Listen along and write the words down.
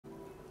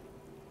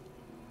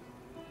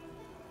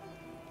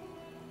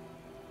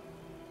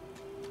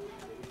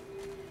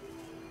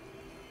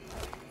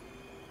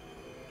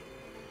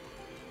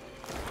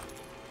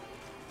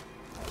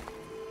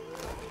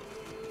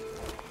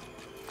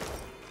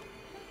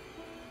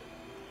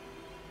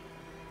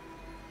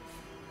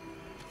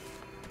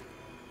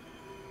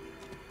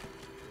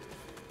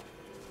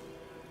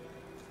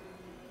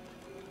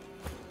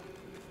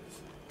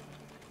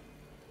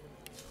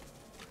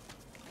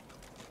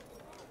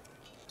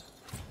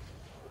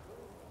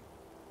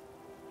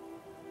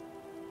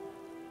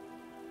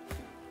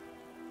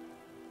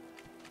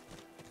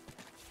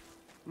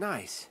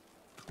Nice.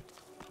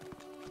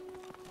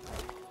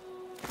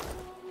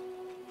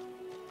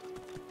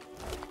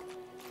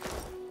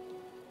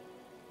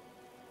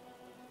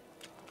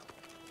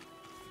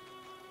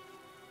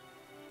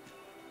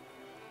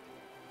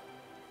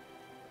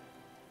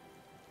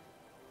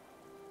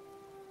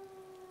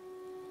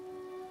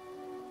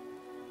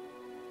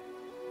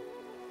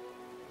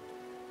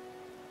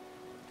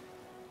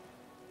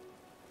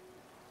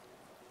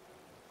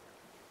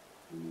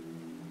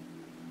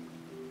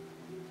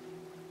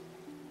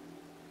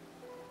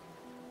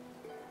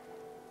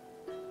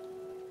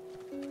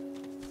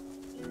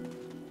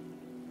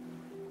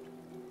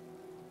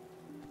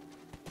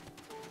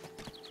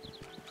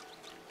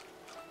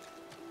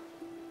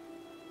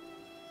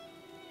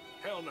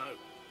 Hell no.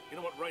 You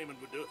know what Raymond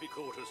would do if he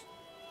caught us?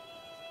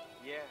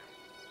 Yeah.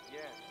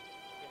 Yes,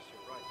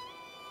 you're right.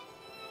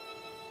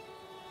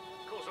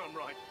 Of course I'm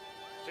right.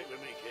 Stick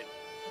with me, kid.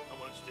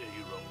 I won't steer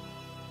you wrong.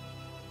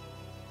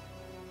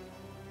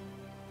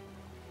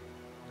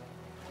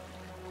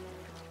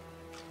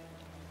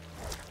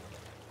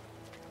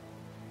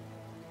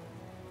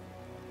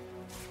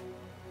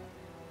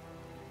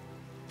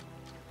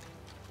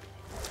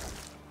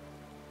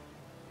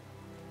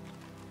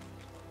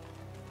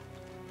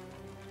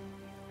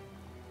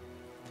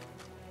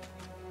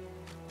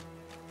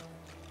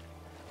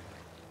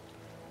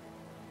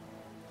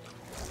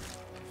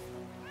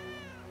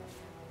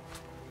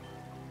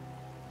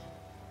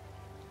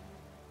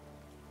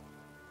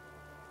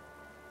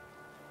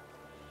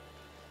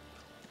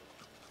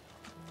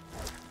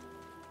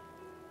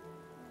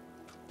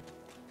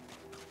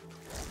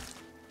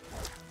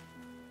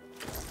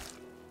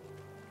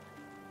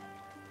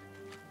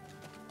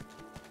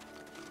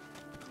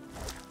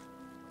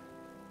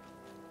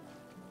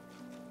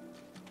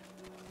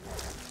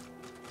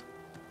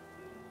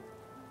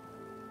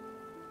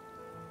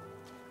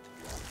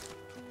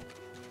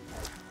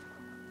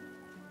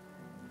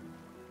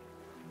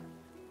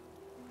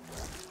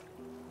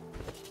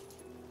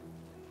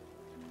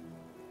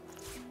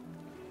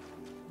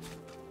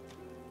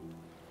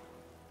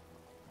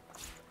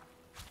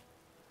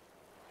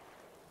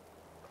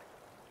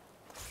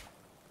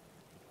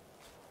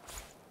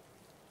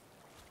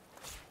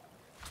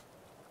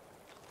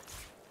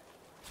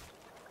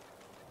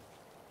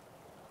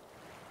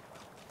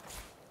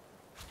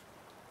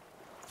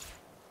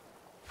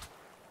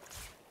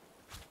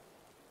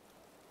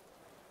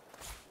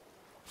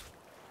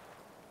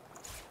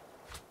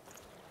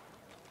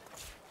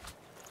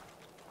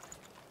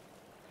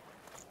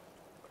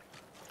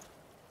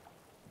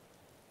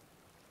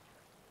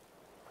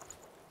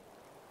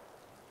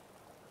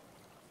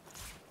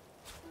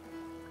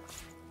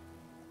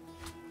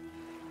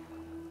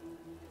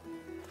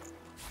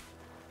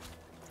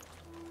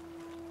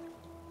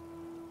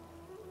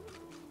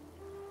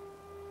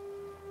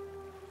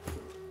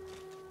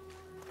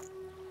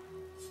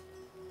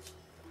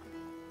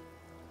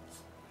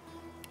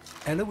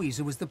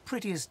 Eloisa was the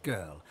prettiest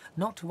girl,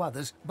 not to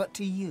others, but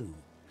to you.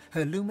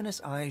 Her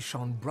luminous eyes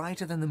shone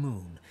brighter than the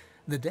moon.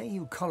 The day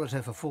you collared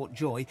her for Fort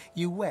Joy,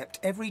 you wept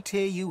every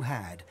tear you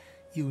had.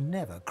 You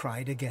never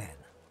cried again.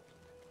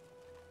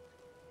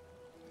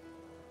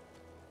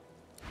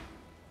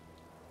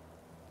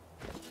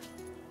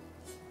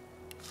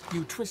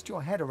 You twist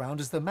your head around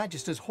as the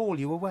Magisters haul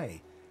you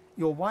away.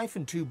 Your wife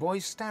and 2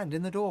 boys stand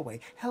in the doorway,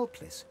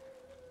 helpless.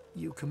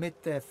 You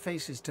commit their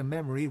faces to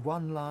memory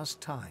one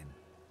last time.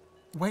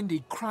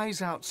 Wendy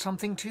cries out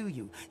something to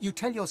you. You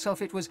tell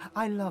yourself it was,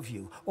 "I love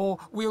you," or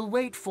 "We'll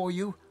wait for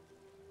you."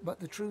 But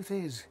the truth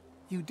is,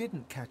 you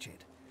didn't catch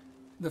it.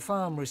 The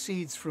farm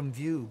recedes from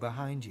view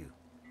behind you.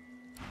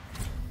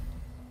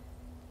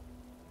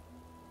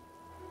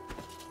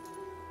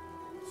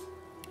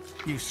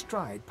 You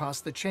stride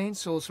past the chained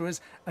sorcerers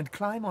and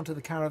climb onto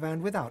the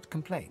caravan without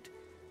complaint.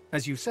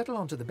 As you settle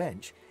onto the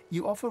bench,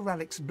 you offer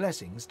Ralik's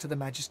blessings to the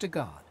Magister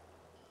Guard.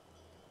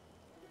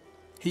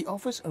 He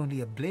offers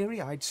only a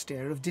bleary-eyed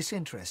stare of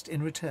disinterest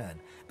in return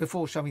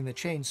before shoving the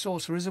chained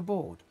sorcerers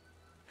aboard.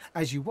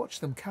 As you watch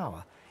them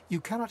cower, you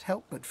cannot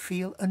help but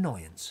feel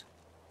annoyance.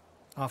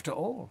 After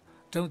all,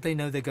 don't they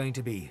know they're going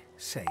to be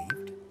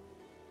saved?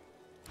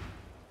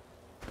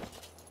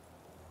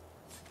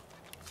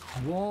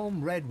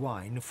 Warm red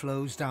wine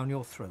flows down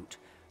your throat.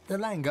 The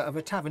languor of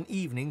a tavern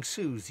evening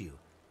soothes you.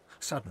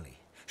 Suddenly,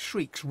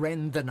 shrieks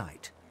rend the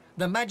night.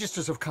 The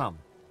Magisters have come.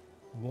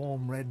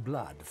 Warm red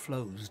blood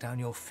flows down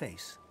your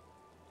face.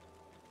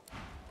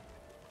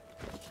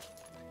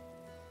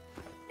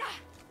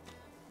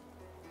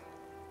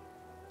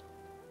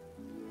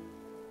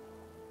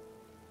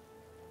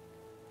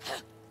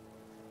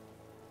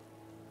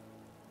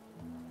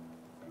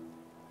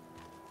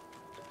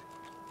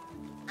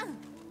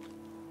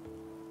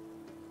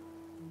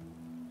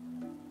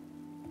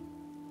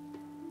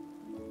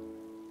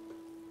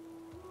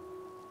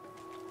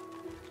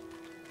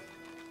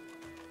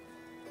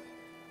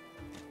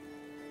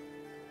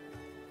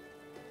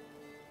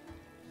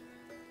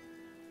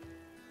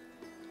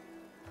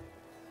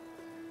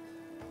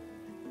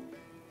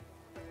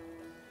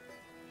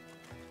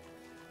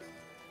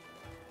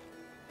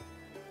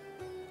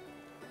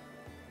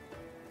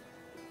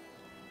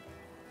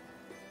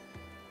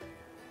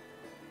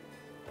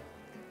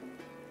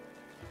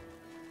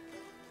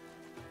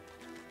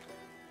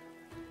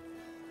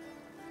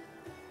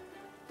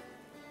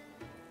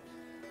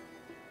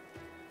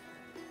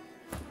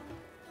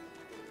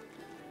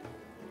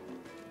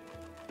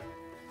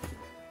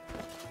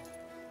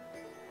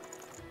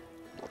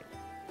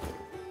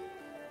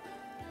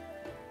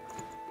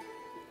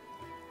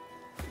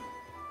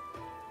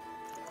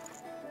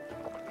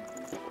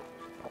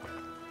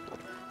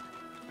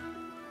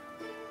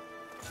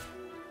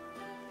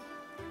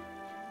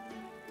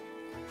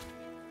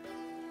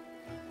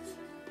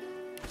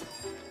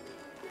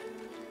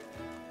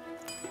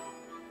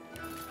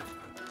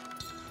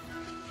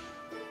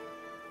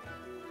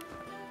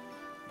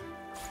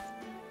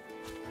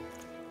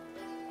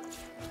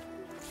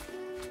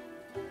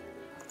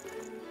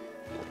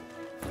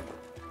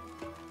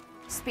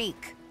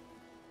 Speak.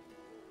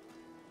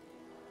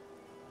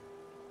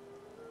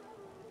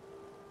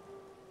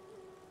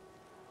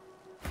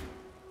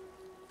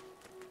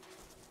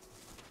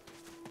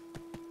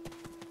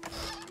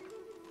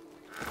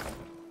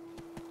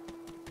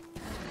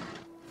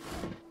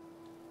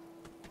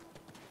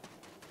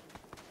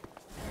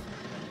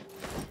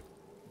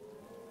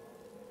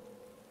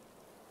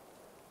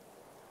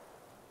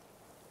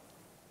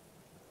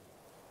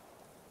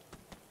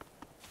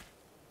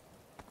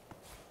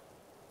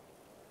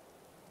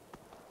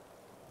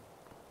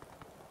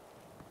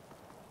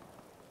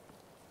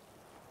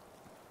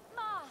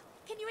 Ma,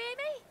 can you hear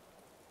me?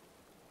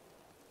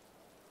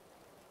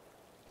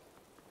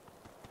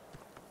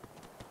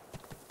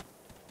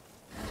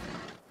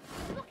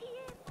 Looky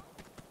here, Ma.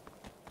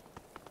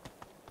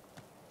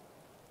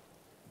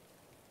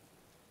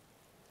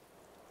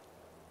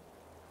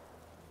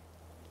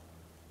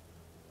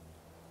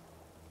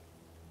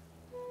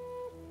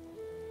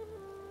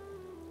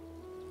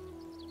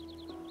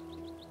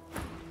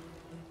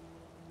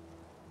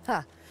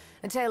 Ha!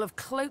 A tale of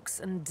cloaks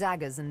and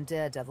daggers and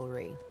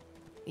daredevilry.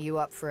 You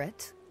up for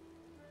it?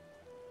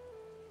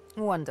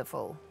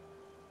 Wonderful.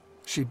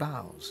 She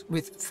bows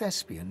with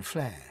thespian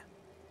flair.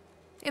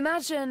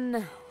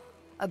 Imagine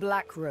a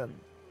black room.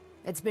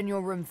 It's been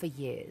your room for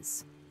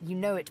years. You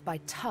know it by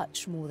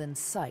touch more than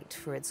sight,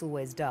 for it's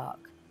always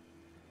dark.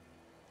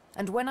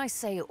 And when I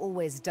say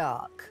always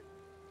dark,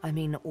 I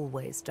mean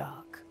always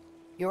dark.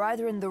 You're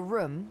either in the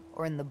room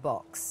or in the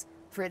box,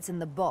 for it's in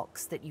the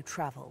box that you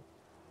travel.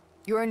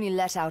 You're only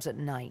let out at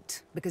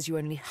night, because you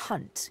only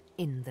hunt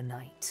in the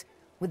night,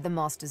 with the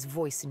Master's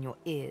voice in your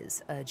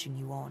ears urging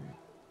you on.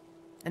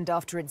 And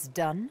after it's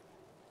done,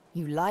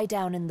 you lie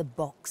down in the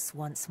box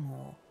once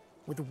more,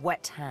 with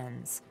wet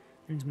hands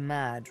and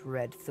mad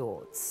red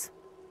thoughts.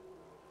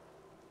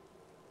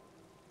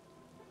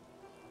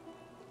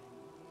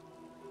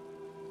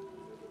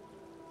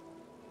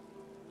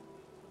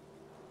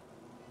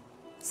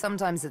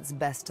 Sometimes it's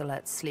best to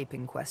let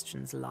sleeping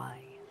questions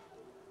lie.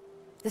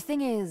 The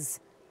thing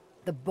is,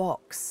 the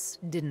box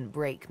didn't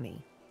break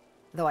me,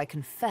 though I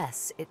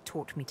confess it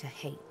taught me to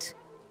hate.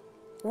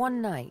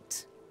 One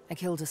night, I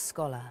killed a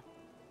scholar.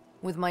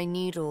 With my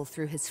needle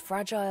through his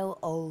fragile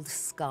old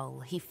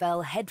skull, he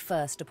fell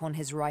headfirst upon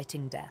his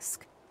writing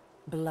desk,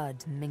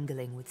 blood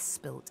mingling with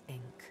spilt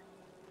ink.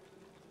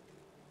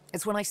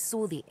 It's when I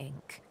saw the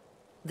ink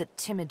that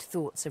timid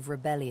thoughts of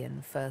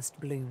rebellion first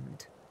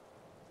bloomed.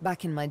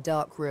 Back in my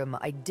dark room,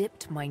 I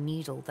dipped my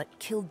needle that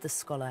killed the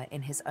scholar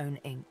in his own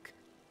ink,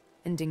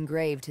 and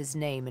engraved his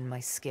name in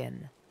my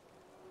skin.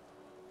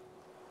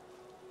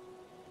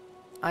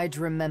 I'd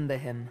remember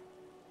him.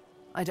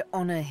 I'd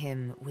honor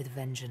him with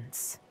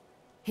vengeance.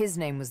 His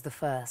name was the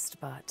first,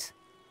 but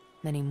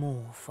many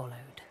more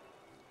followed.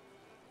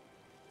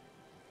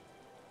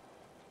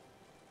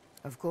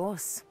 Of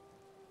course.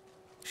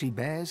 She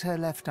bares her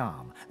left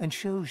arm and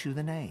shows you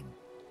the name.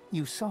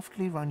 You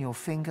softly run your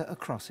finger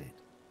across it.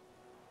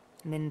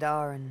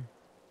 Mindarin.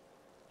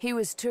 He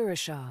was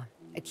Turashar,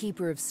 a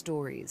keeper of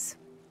stories.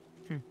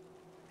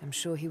 I'm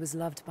sure he was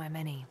loved by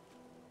many.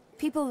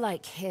 People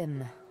like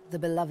him, the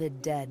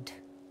beloved dead,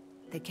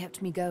 they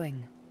kept me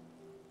going.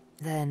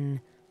 Then,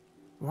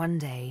 one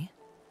day,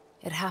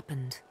 it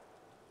happened.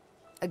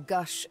 A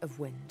gush of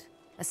wind,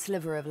 a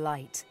sliver of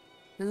light.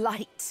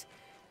 Light!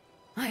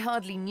 I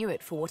hardly knew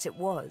it for what it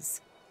was.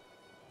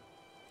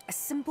 A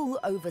simple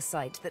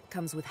oversight that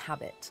comes with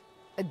habit.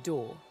 A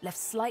door, left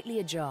slightly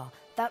ajar.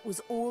 That was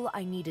all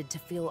I needed to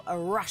feel a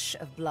rush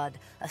of blood,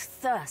 a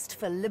thirst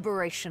for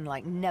liberation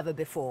like never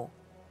before.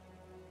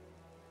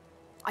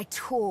 I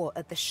tore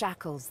at the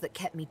shackles that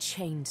kept me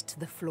chained to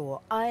the floor,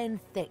 iron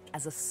thick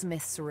as a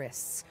smith's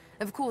wrists.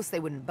 Of course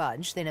they wouldn't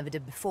budge, they never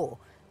did before.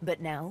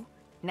 But now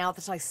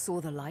that I saw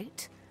the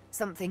light,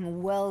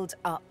 something welled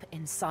up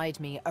inside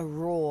me, a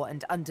raw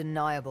and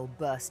undeniable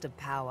burst of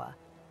power.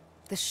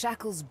 The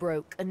shackles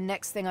broke, and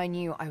next thing I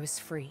knew, I was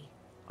free.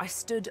 I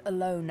stood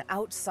alone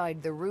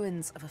outside the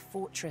ruins of a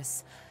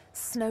fortress,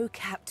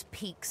 snow-capped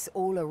peaks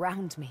all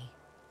around me.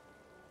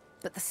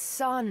 But the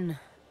sun,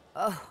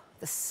 oh,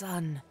 the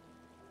sun.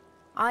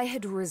 I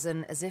had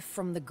risen as if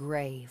from the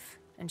grave,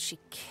 and she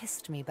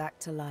kissed me back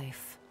to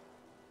life.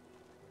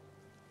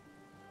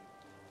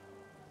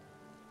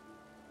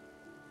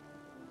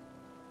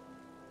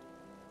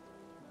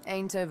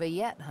 Ain't over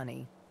yet,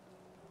 honey.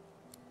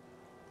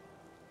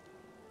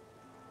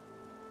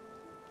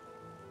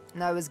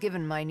 I was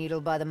given my needle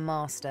by the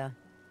Master.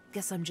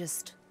 Guess I'm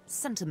just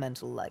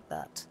sentimental like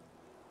that.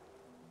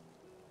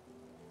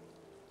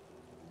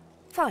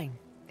 Fine,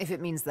 if it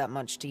means that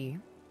much to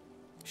you.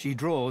 She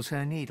draws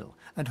her needle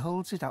and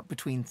holds it up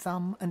between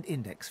thumb and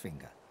index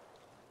finger.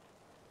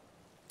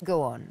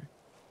 Go on.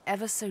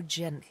 Ever so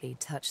gently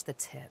touch the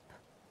tip.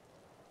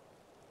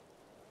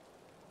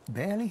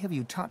 Barely have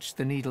you touched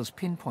the needle's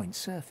pinpoint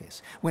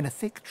surface when a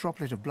thick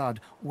droplet of blood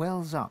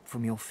wells up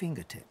from your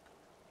fingertip.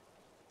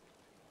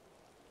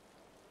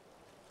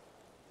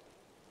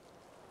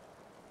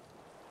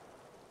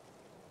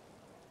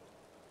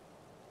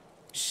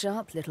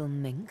 Sharp little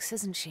minx,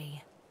 isn't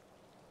she?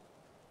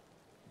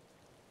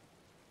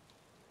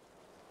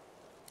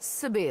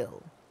 Sabine,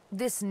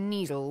 this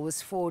needle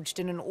was forged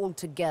in an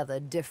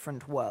altogether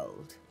different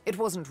world. It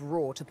wasn't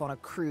wrought upon a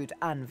crude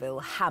anvil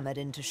hammered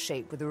into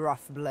shape with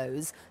rough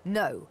blows.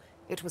 No,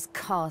 it was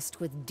cast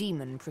with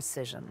demon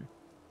precision.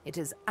 It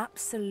is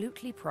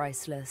absolutely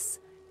priceless,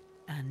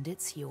 and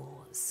it's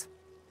yours.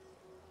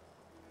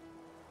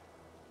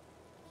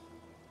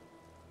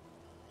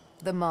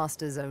 The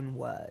Master's own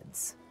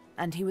words.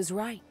 And he was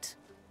right.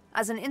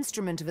 As an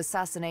instrument of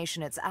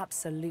assassination, it's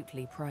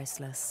absolutely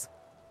priceless.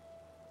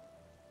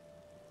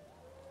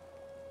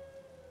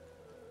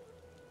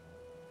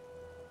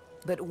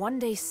 But one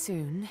day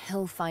soon,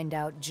 he'll find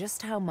out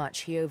just how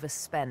much he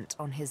overspent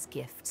on his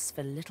gifts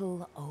for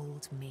little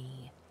old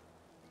me.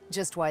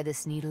 Just why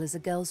this needle is a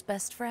girl's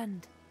best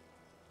friend.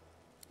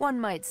 One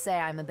might say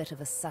I'm a bit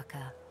of a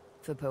sucker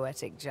for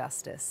poetic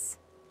justice.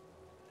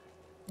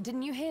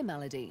 Didn't you hear,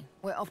 Melody?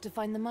 We're off to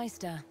find the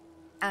Meister.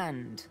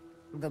 And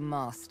the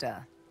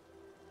Master.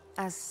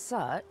 As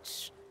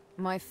such,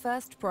 my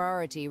first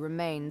priority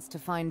remains to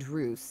find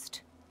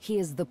Roost. He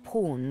is the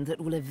pawn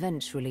that will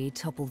eventually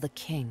topple the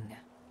king.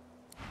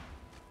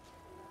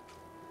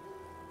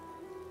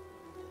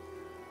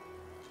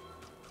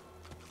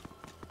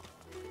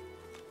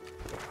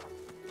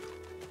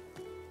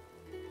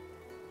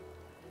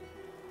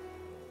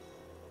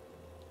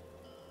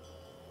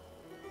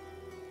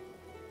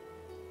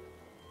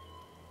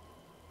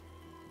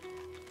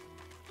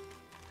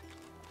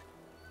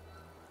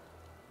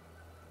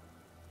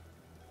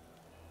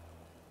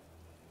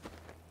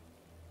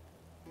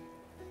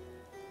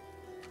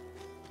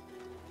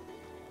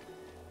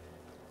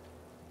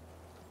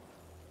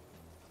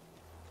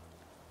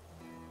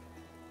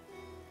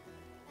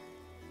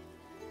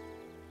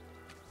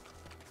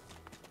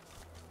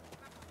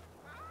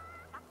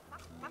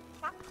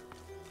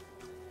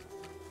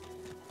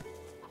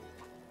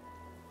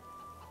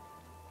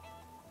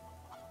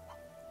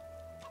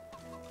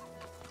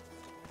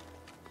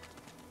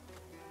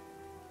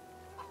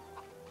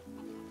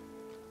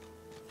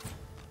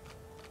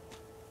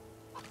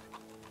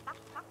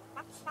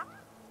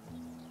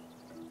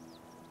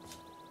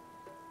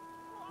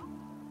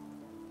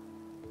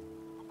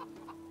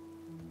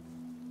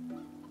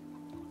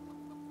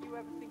 You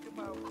ever think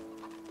about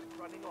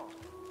running off,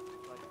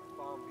 like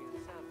Barnaby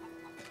and Sam?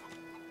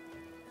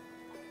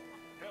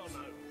 Hell no.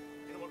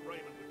 You know what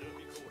Raymond would do if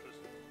he caught us?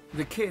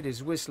 The kid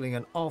is whistling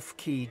an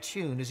off-key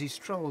tune as he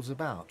strolls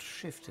about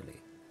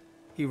shiftily.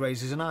 He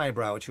raises an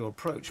eyebrow at your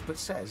approach, but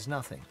says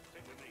nothing.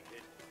 Stick with me,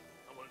 kid.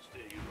 I won't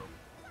steer you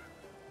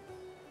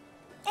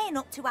wrong. Ain't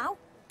up to how.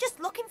 Just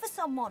looking for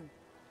someone.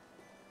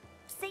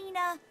 Seen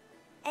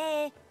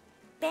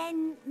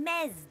Ben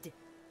Mesd.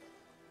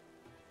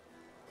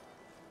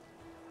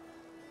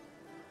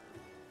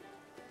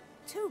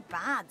 Too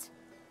bad.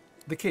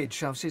 The kid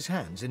shoves his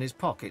hands in his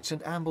pockets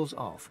and ambles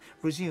off,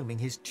 resuming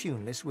his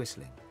tuneless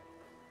whistling.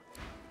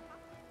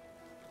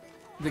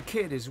 The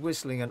kid is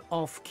whistling an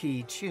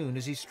off-key tune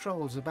as he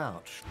strolls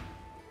about.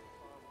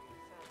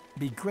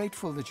 Be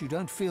grateful that you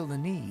don't feel the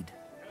need.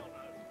 Hell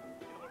no.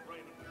 You know what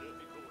Raymond would do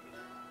if he caught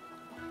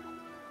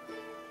us?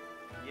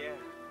 Yeah.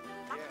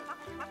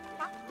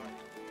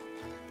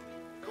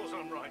 Of course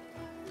I'm right.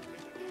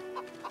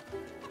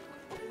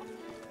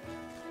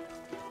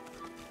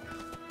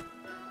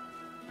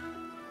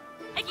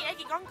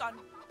 Eggy gone.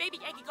 Baby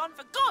Eggy gone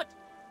for good.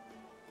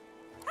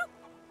 Help!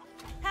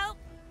 Help!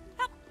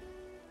 Help!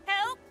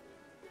 Help!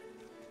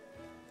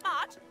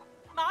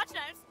 Marge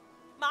knows.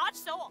 Marge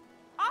saw.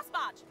 Ask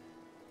Marge.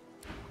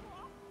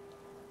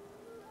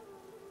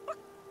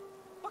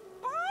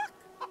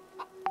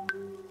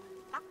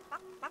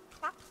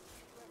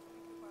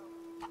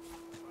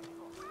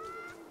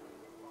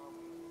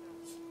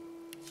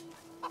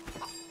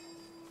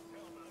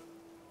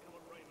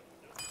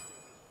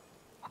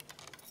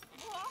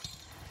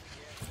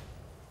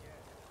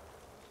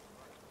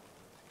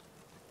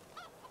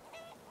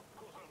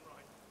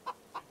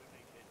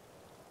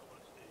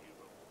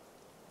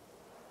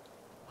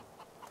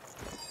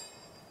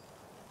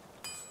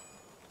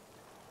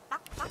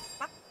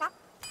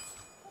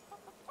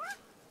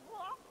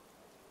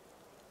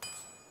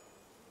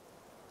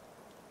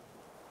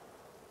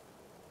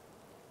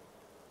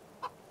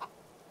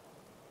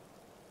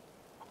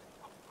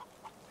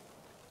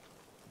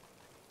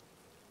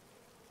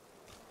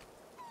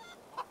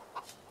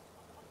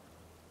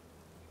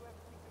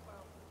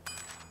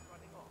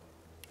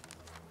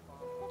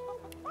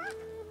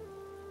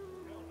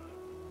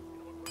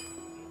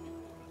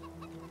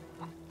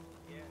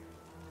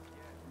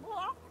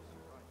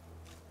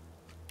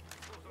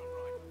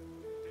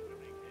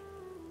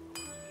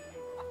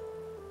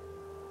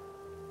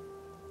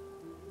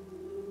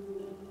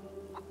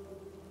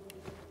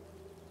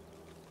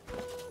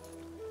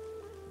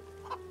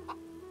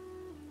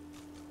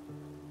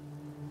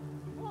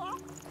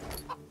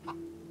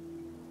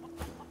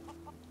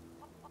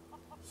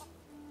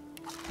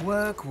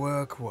 Work,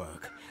 work,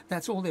 work.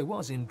 That's all there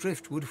was in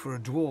Driftwood for a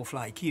dwarf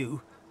like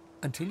you.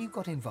 Until you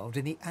got involved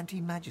in the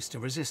anti-magister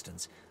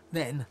resistance.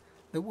 Then,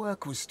 the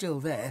work was still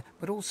there,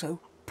 but also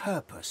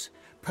purpose.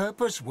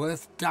 Purpose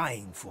worth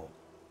dying for.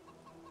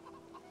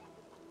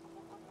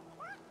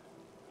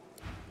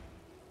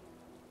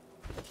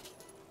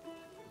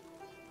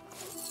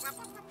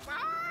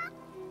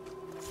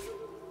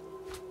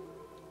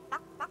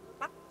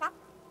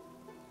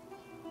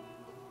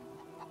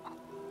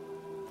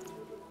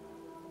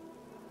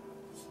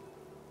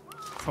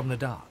 From the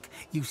dark,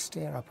 you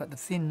stare up at the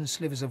thin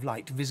slivers of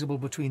light visible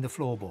between the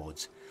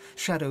floorboards.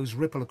 Shadows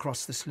ripple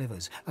across the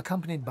slivers,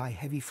 accompanied by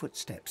heavy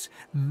footsteps,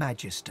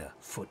 Magister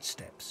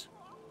footsteps.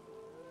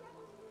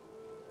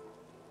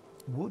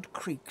 Wood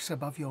creaks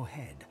above your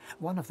head.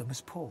 One of them has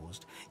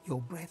paused.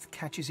 Your breath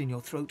catches in your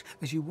throat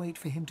as you wait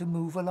for him to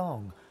move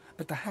along.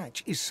 But the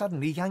hatch is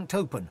suddenly yanked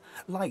open.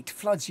 Light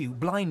floods you,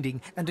 blinding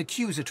and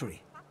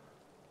accusatory.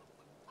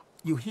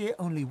 You hear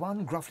only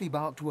one gruffly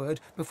barked word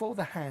before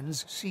the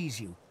hands seize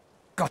you.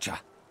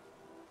 Gotcha!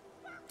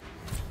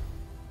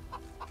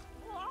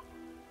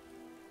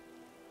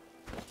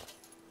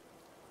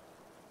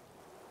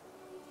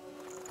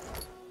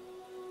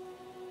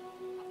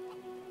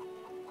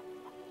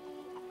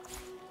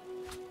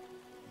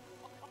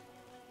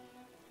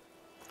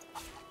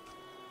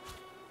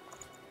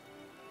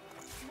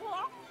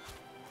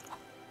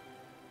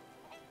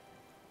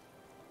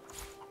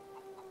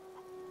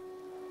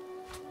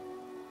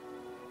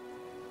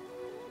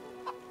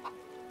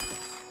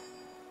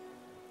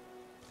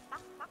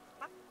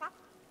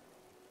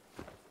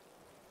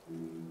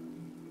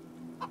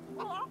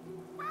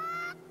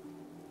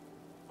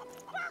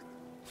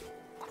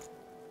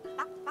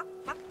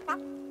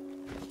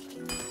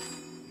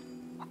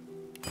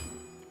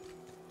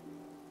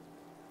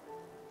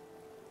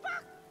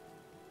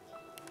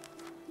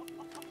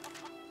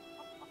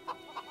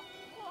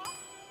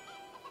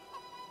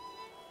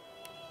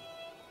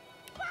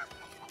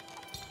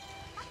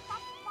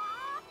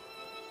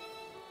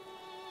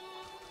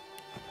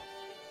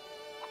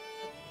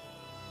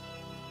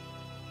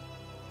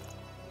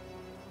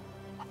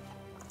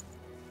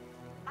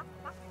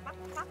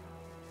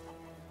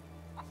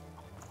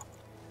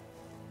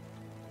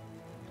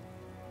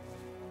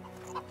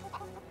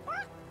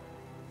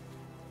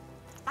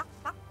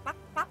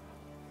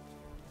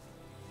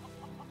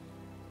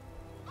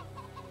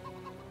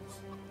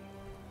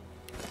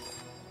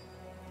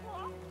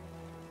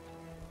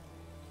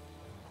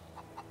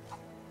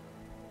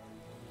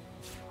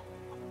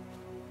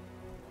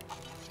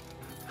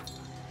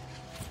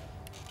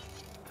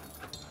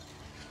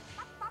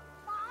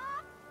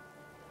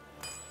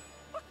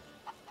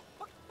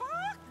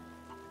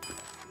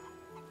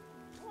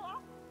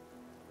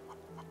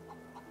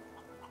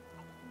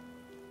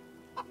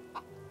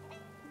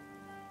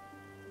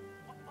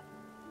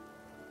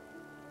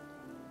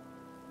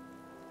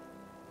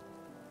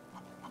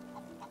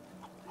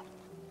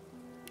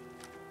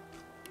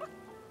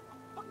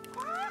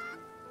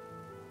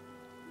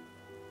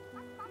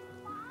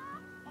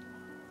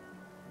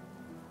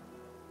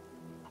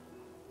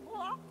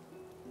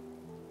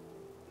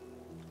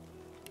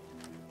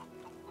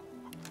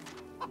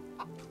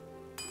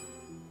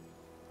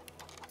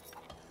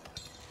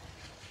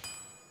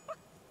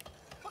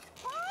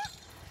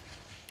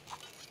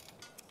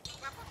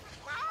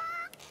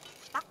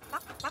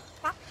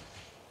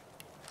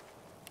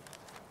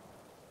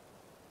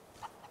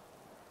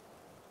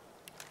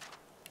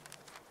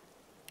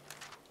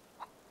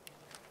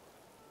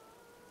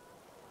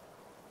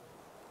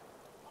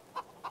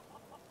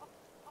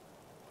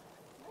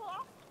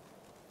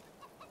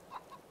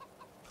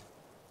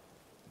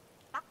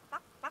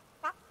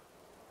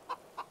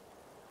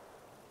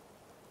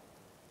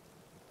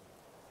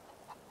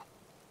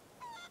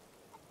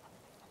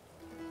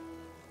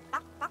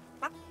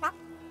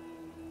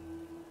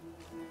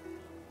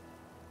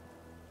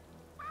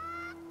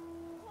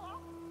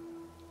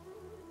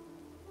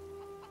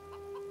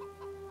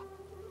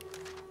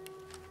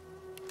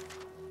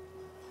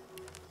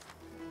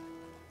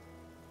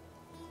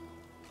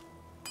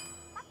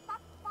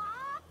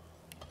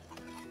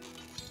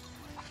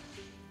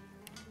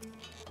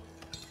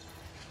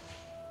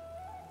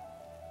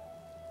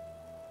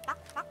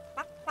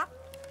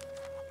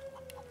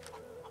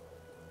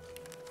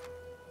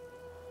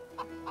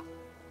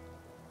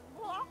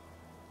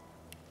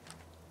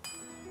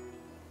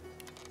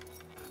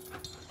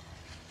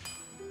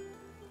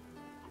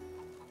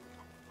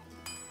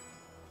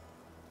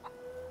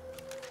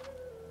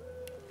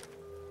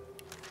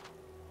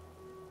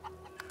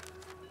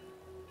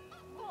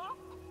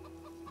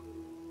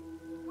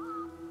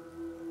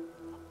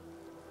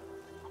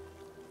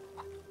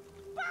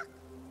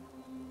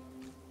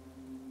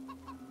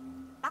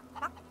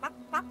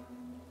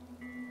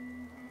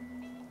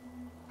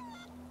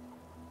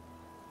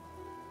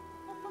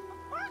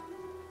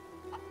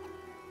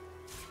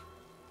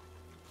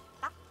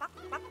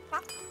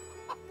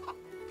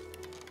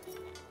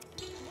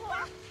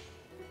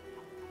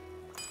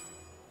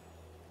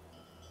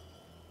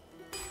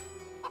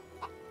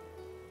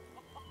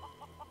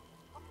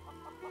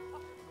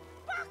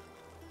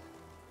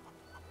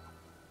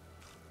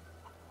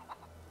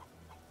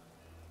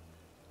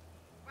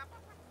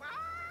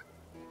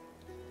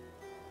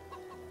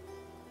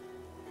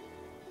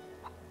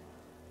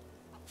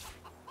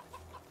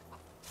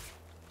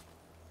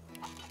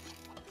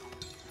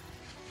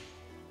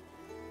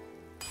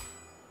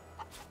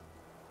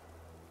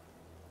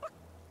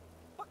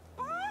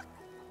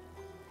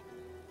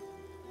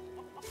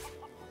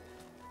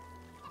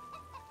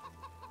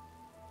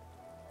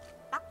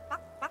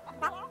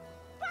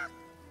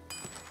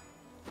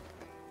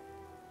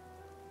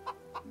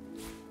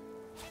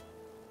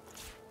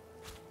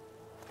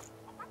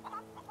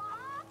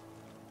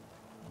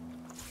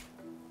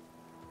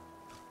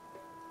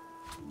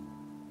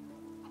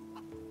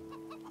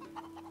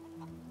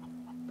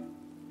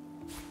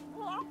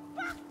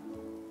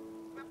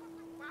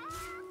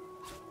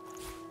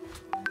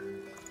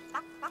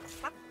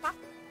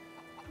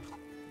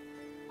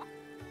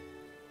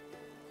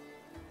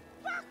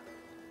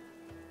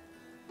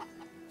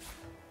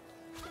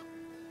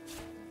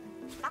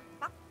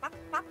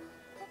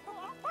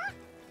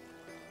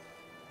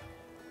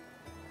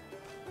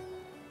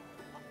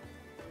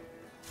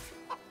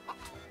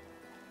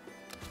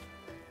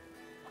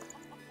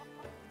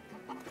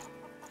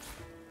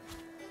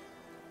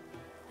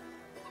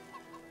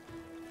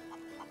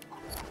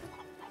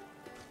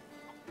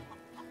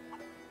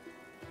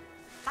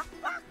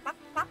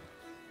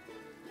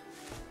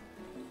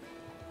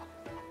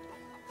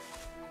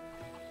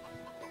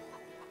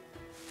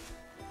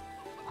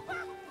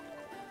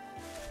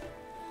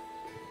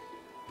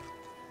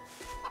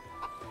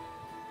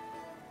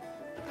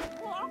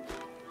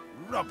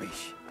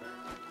 Rubbish.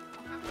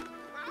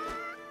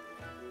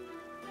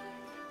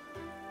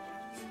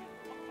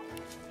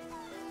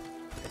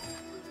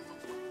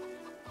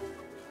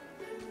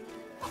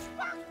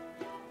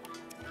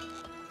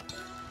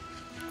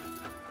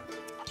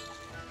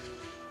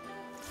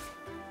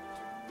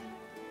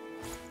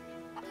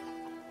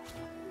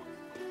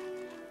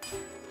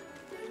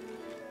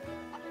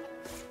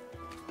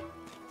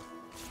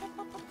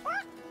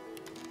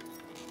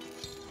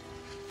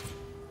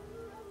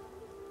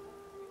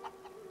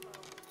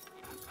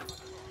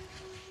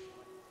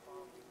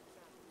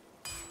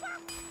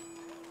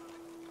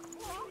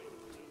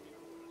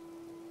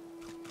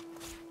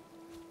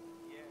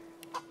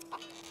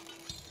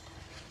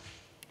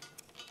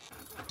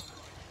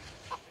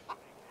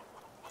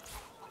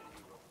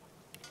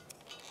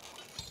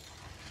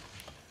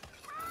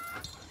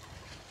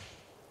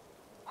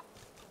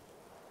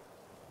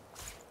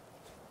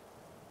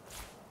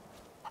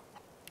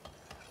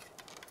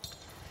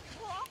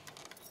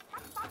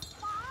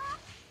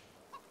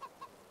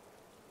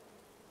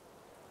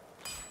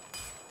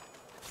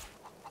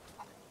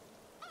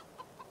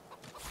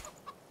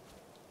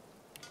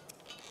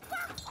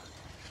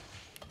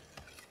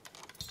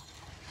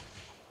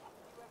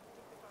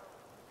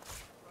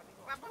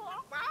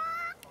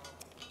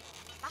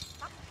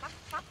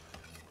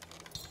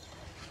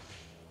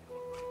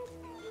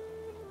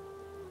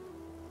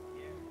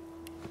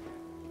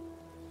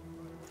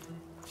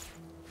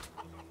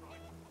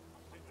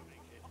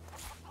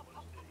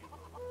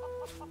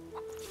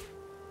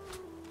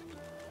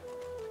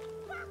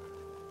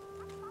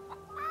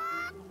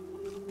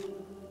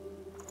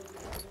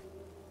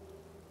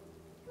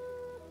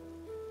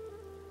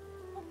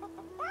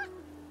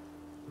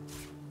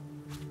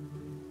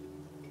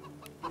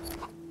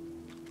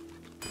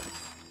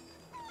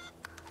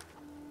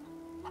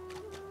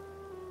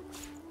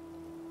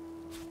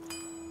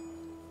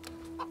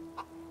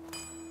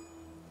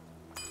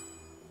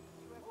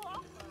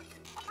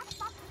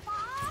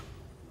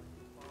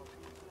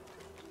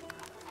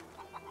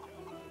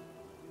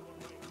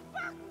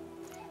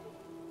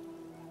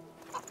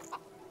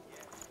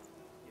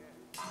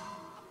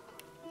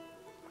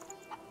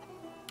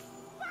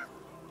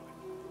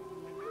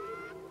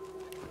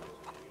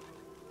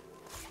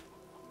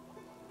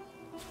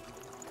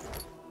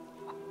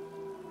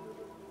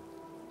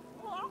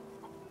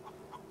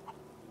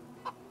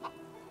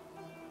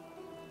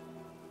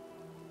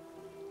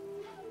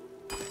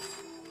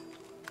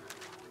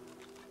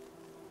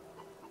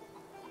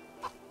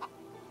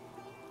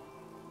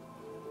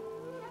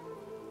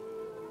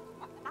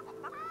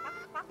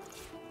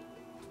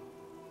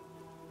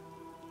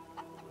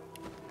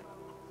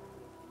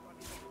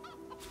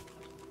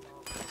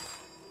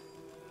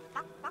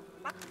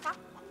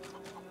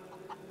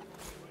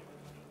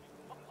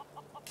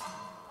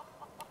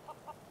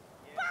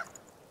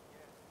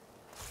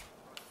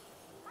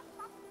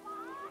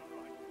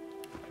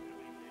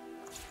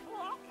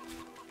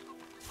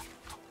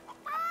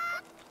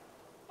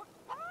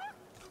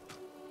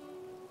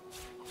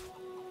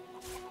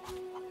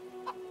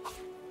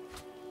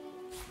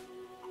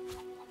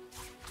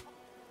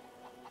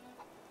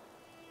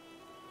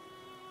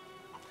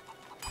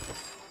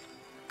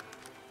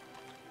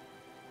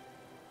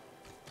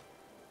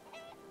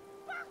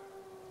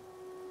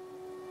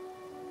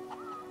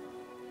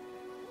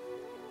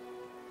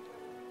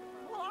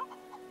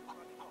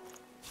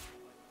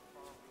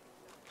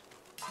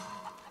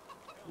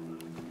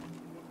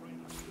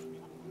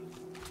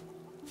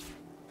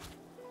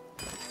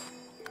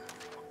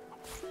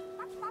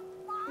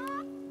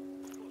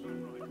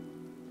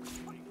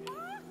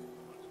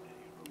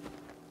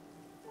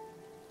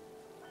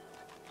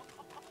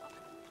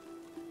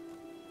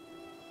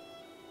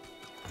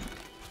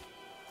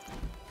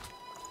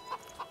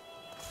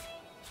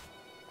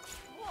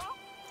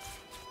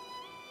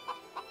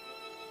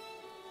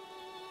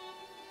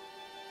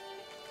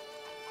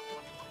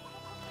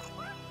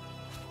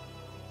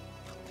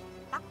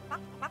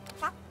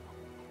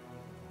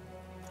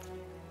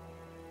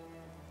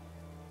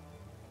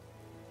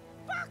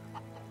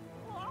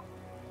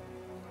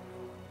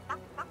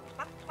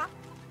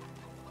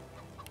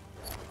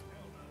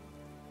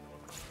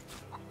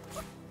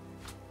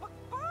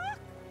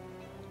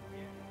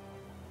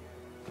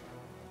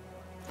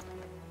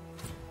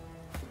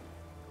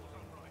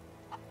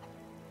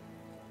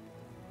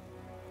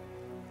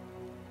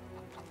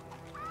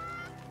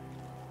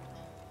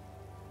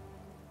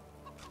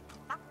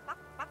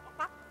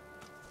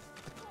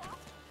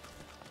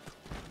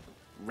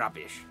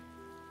 rubbish.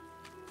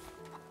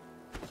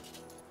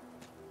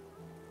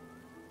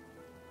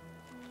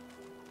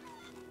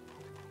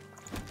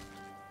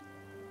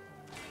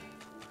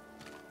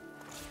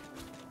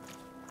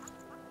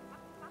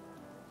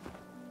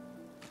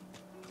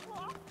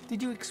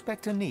 Did you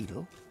expect a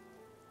needle?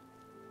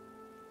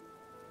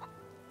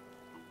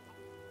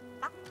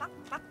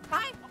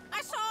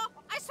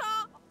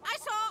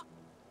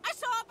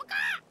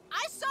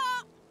 I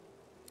saw!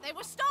 They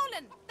were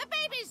stolen! The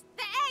babies!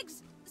 The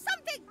eggs!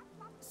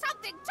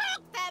 Something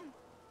took them!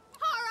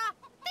 Horror!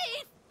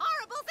 Thief!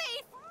 Horrible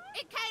thief!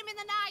 It came in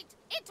the night!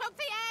 It took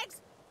the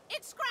eggs!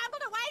 It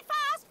scrambled away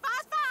fast!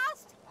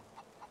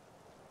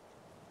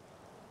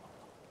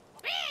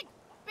 Big!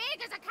 Big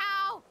as a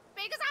cow!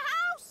 Big as a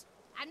house!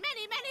 And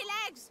many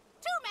legs!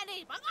 Too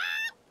many!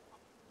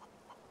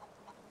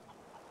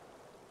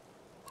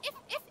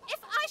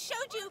 If I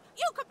showed you,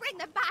 you could bring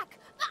them back!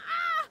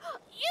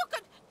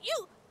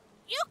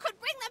 You could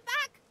bring them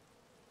back!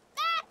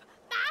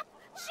 Map!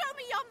 Show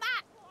me your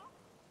map!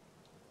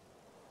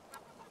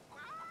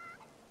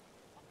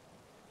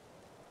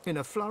 In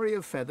a flurry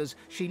of feathers,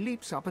 she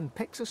leaps up and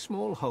pecks a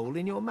small hole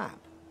in your map.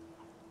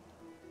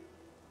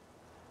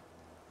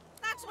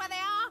 That's where they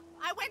are!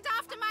 I went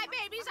after my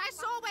babies, I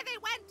saw where they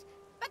went!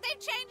 But they've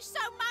changed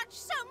so much!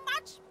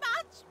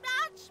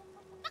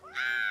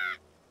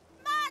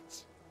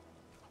 Much!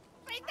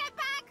 Bring them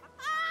back!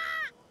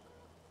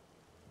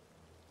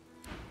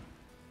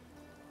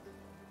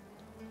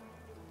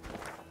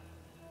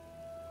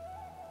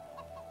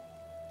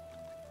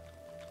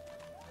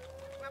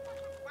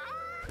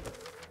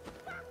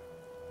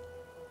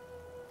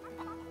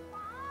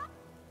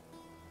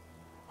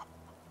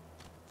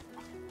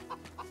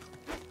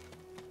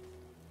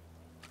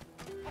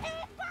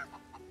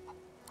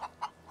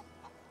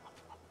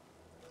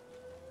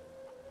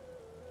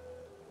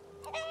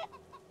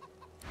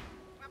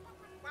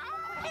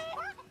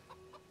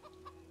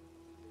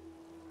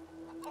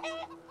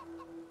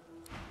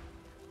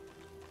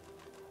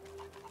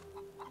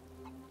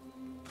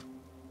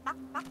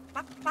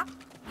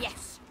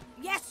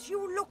 Yes,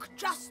 you look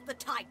just the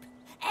type.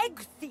 Egg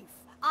thief.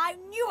 I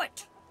knew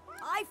it.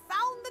 I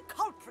found the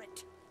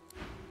culprit.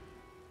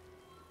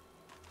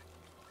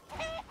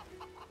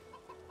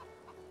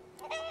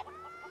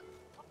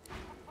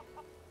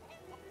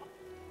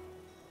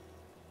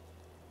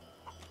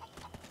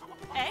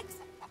 Eggs?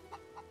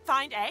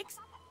 Find eggs?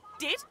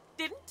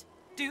 Didn't,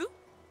 do?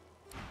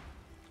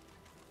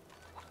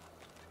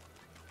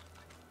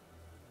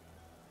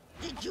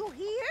 Did you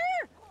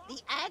hear?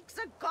 The eggs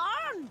are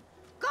gone.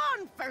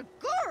 Gone for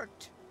good.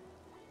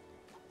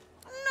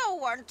 No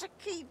one to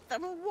keep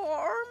them warm.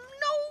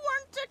 No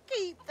one to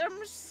keep them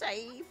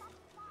safe.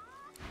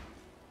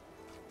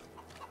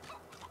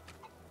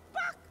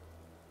 Buck!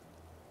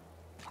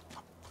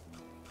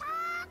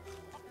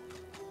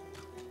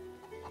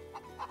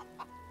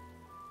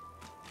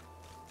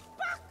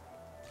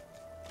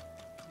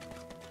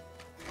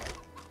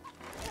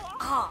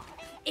 Ah,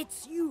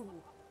 it's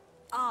you.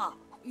 Ah,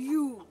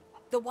 you.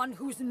 The one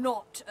who's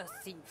not a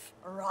thief,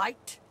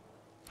 right?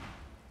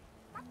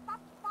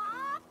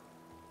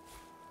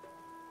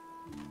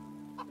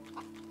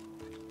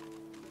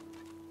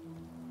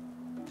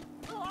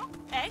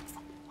 Eggs?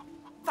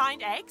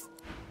 Find eggs?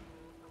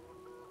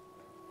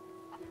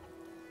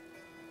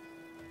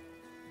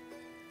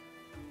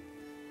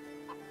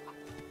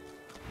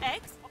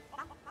 Eggs?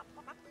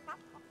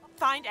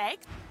 Find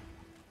eggs?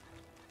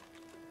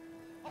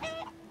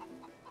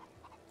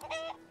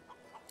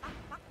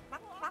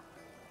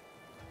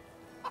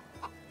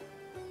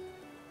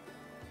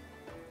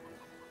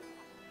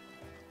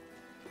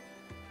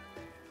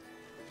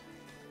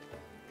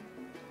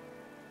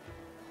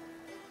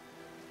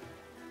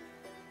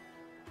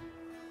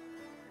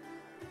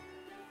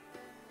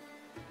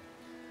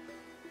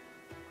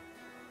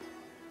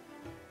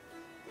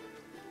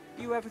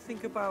 Do you ever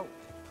think about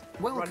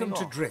Welcome running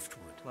to off,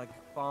 Driftwood. like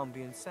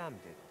Barnaby and Sam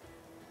did?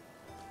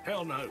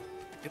 Hell no.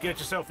 You get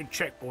yourself in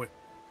check, boy.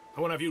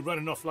 I won't have you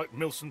running off like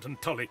Millicent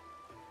and Tully.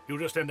 You'll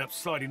just end up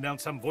sliding down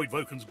some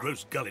Voidvoken's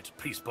gross gullet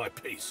piece by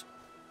piece.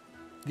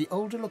 The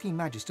older-looking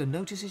Magister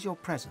notices your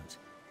presence.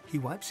 He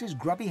wipes his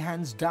grubby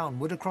hands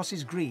downward across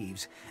his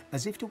greaves,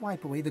 as if to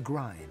wipe away the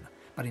grime,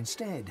 but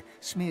instead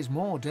smears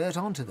more dirt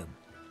onto them.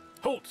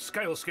 Halt,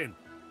 Scaleskin.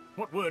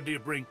 What word do you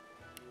bring?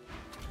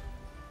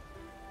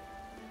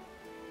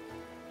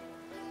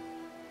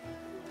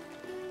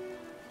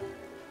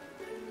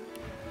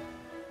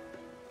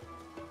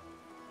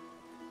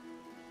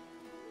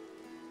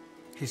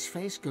 His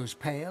face goes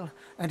pale,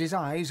 and his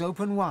eyes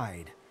open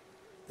wide.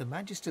 The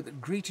Magister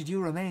that greeted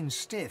you remains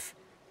stiff,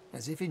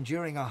 as if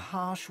enduring a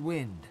harsh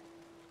wind.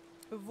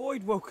 The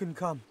Voidwoken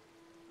come.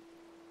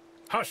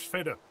 Hush,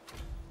 Fedder.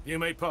 You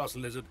may pass,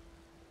 Lizard.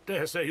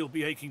 Dare say he'll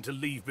be aching to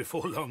leave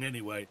before long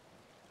anyway.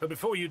 But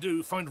before you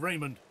do, find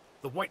Raymond,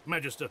 the White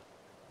Magister.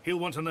 He'll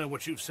want to know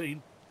what you've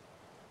seen.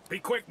 Be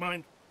quick,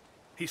 mind.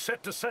 He's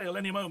set to sail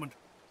any moment.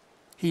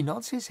 He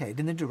nods his head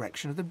in the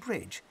direction of the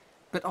bridge,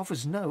 but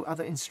offers no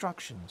other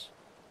instructions.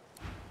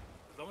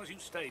 As long as you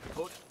stay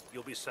put,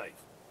 you'll be safe.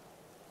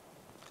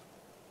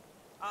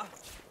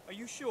 Are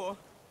you sure?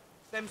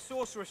 Them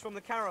sorcerers from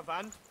the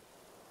caravan?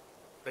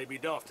 They'd be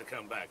daft to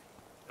come back.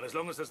 And as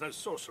long as there's no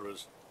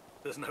sorcerers,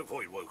 there's no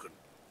void woken.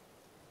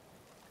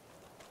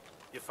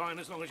 You're fine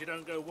as long as you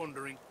don't go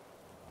wandering.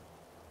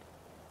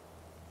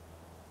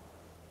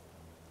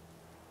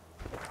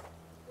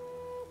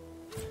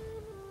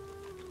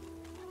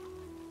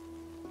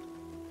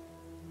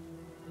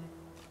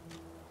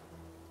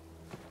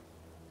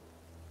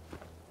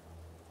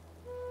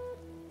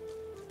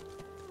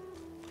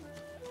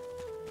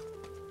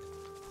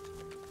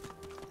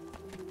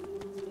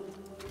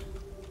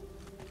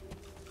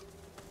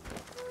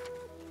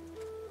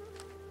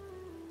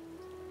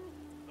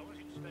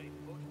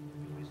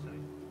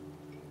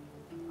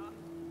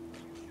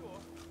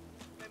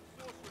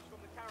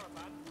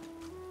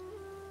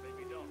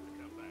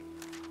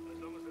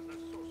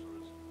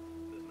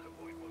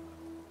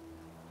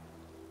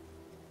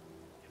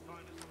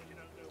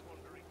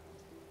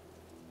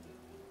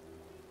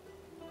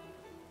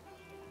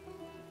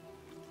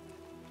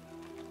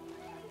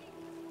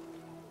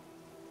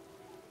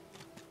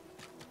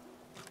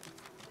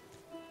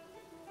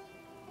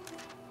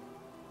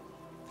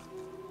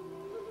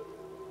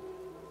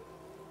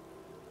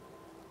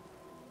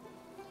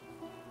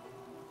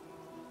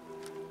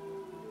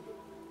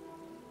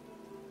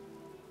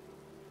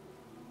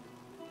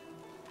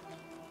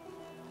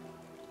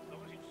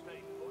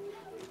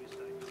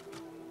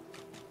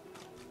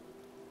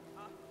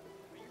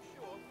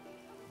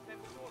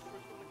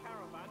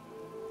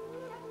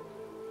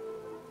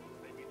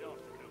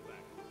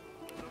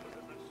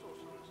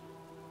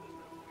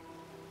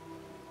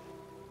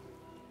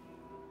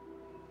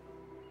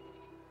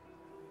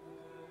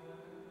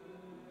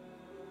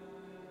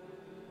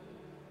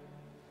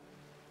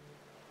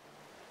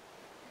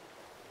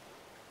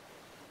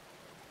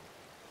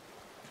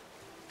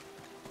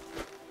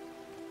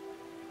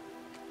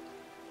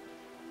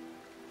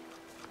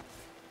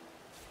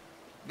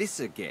 This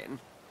again?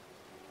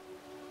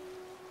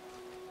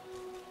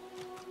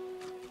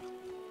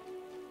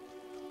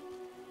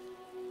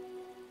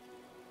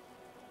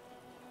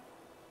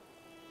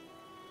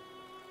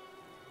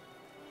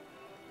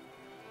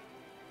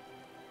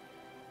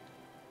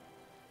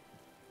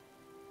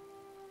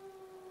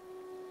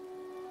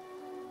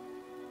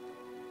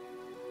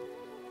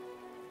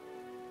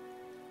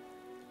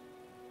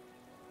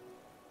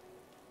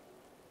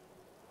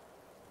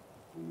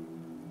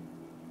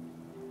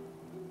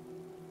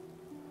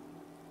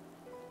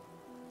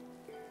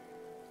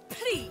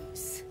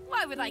 Please!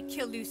 Why would I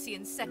kill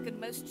Lucian's second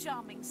most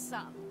charming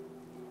son?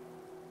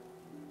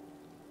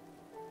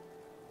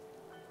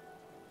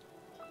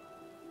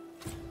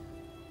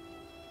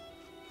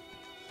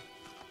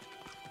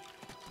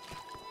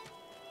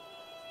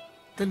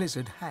 The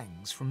lizard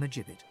hangs from the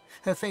gibbet,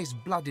 her face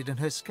blooded and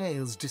her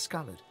scales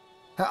discoloured.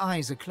 Her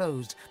eyes are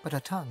closed, but her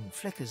tongue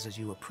flickers as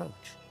you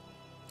approach.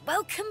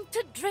 Welcome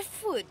to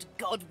Driftwood,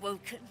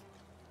 God-woken.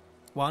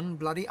 One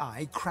bloody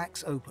eye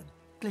cracks open,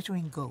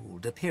 glittering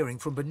gold appearing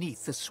from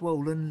beneath the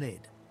swollen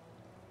lid.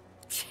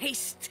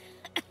 Chased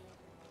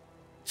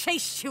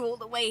you all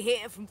the way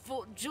here from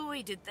Fort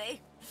Joy, did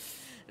they?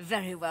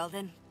 Very well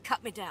then,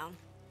 cut me down.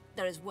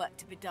 There is work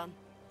to be done.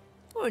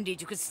 Or indeed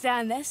you could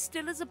stand there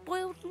still as a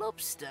boiled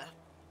lobster.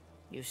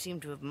 You seem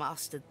to have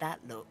mastered that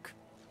look.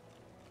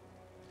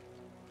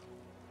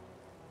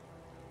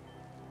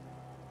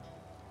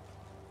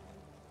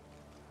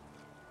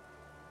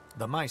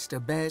 The Meister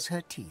bares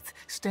her teeth,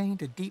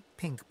 stained a deep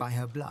pink by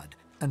her blood,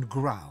 and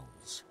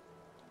growls.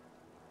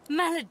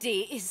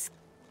 Malady is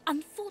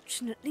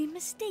unfortunately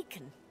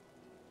mistaken.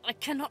 I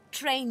cannot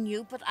train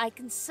you, but I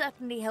can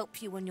certainly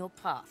help you on your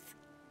path,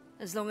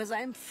 as long as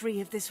I am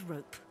free of this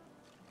rope.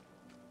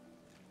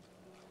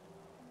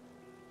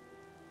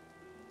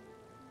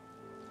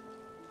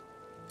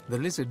 The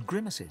lizard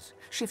grimaces,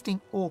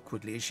 shifting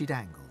awkwardly as she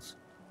dangles.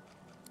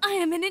 I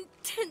am in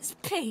intense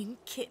pain,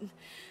 Kin.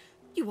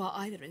 You are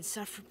either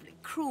insufferably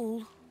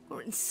cruel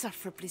or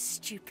insufferably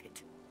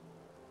stupid.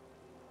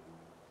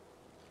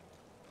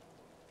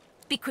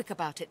 Be quick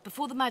about it,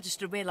 before the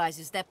Magister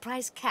realizes their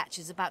prize catch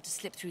is about to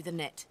slip through the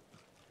net.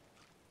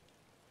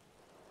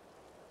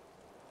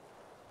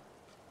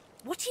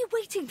 What are you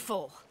waiting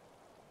for?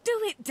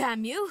 Do it,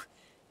 damn you!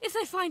 If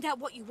they find out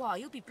what you are,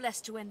 you'll be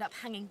blessed to end up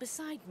hanging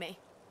beside me.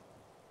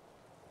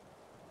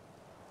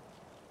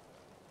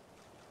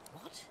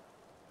 What?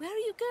 Where are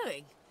you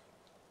going?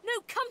 No,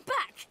 come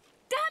back!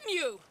 Damn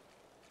you!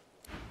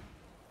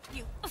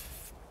 You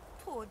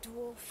poor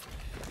dwarf.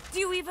 Do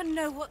you even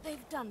know what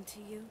they've done to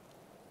you?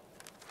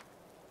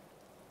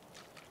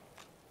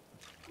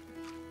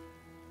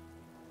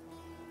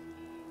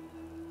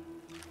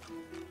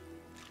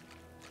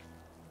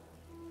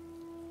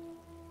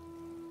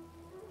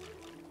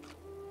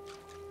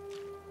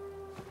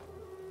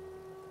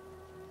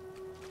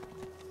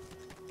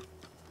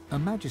 A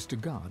Magister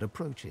guard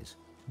approaches.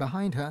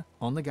 Behind her,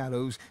 on the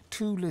gallows,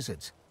 two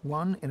lizards.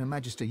 One in a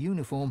Magister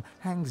uniform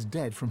hangs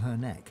dead from her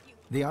neck.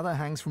 The other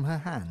hangs from her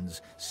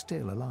hands,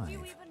 still alive. Do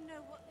you even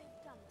know what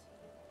they've done to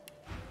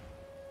you?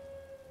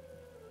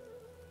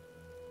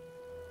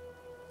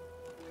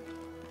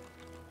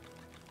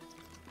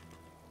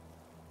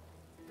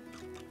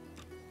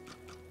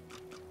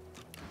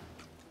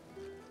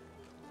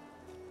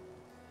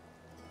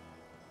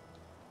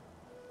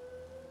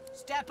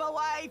 Step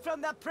away from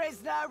the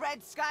prisoner,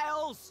 Red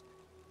Scales!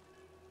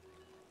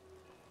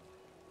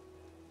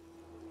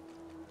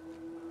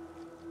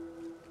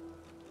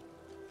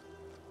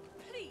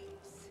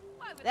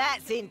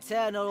 That's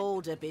internal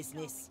order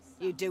business.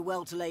 You'd do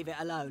well to leave it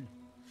alone.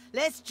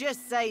 Let's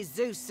just say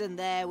Zeus and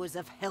there was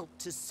of help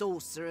to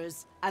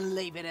sorcerers, and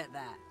leave it at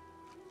that.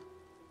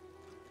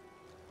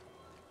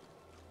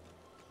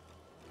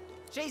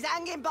 She's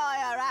hanging by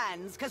her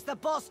hands because the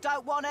boss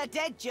don't want her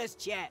dead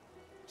just yet.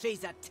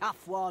 She's a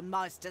tough one,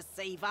 Meister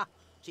Seaver.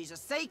 She's a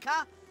seeker,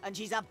 and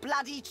she's a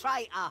bloody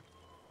traitor.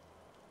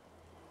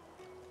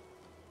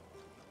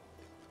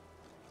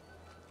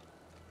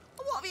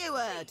 What have you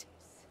heard?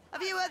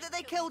 Have you heard that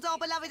they killed our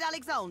beloved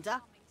Alexander?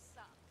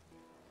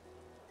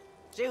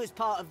 She was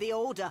part of the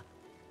Order.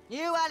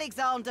 Knew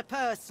Alexander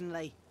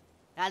personally.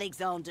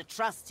 Alexander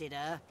trusted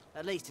her,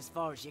 at least as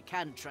far as you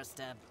can trust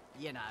her,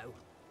 you know,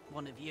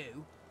 one of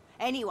you.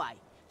 Anyway,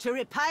 to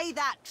repay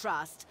that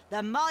trust,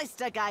 the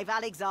Meister gave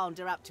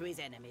Alexander up to his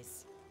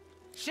enemies.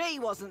 She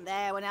wasn't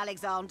there when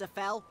Alexander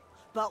fell,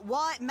 but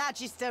White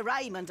Magister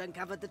Raymond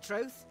uncovered the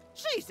truth.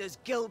 She's as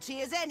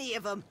guilty as any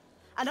of them.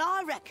 And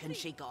I reckon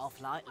she got off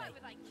lightly.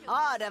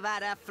 I'd have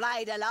had her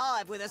flayed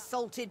alive with a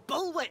salted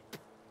bullwhip.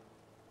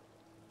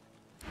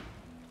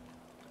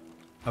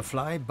 A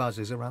fly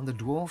buzzes around the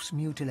dwarf's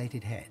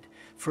mutilated head.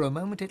 For a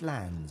moment it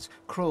lands,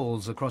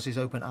 crawls across his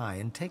open eye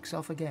and takes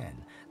off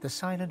again. The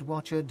silent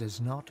watcher does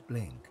not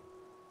blink.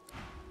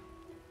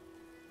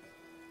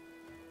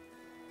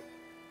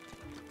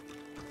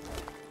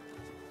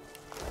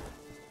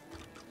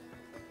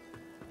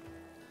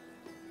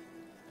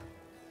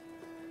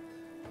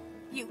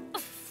 You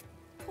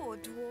poor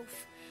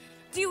dwarf.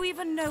 Do you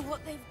even know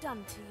what they've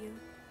done to you?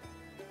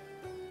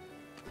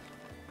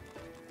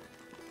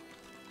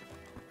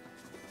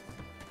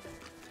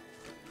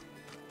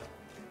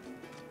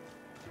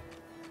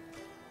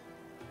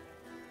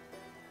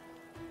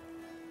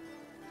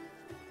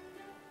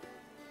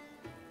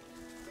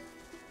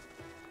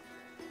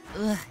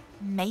 Ugh,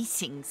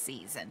 mating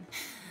season.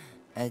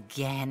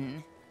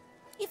 Again.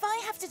 If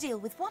I have to deal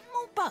with one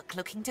more buck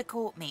looking to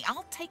court me,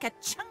 I'll take a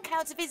chunk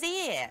out of his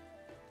ear.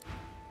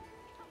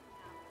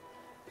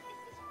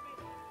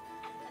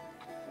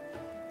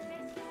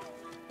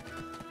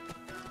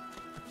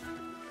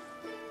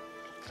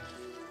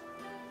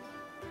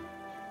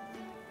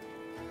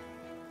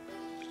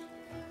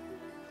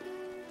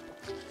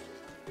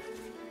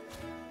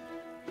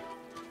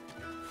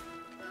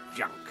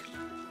 Junk.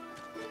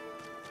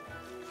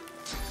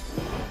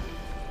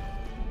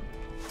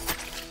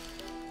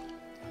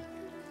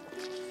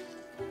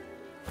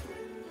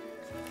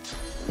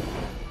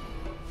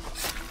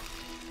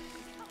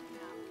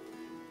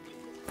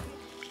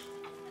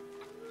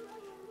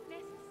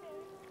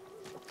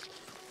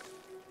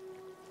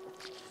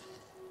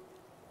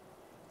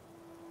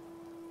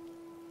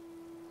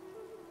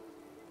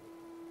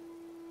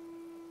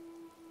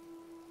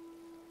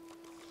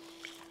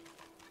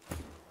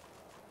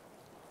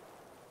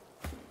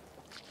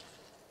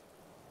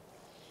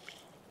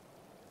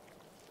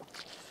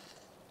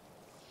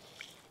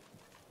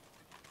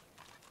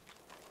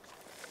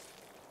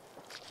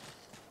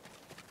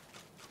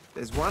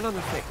 There's one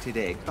unaffected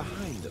egg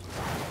behind them.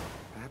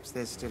 Perhaps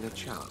there's still a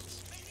chance.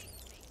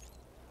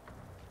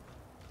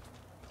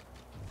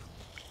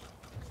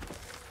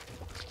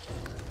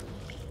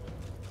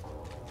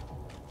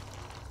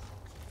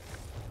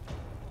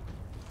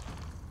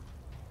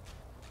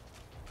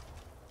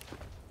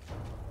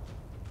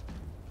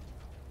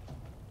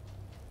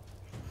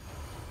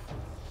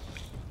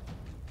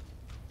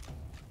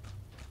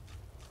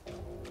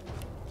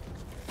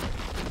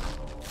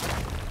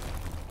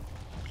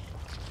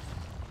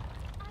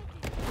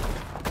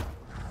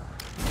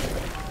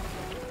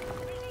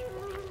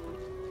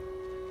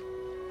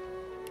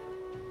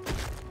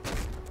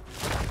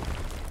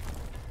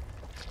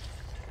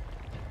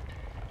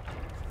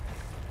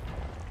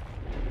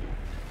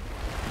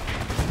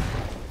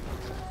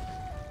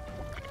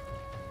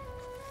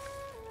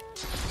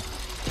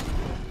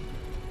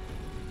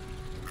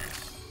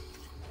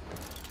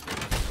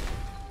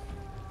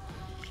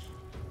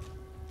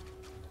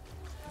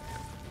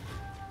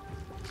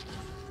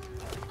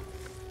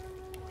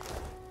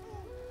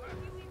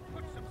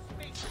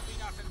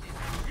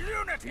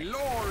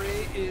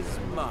 Glory is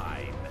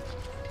mine.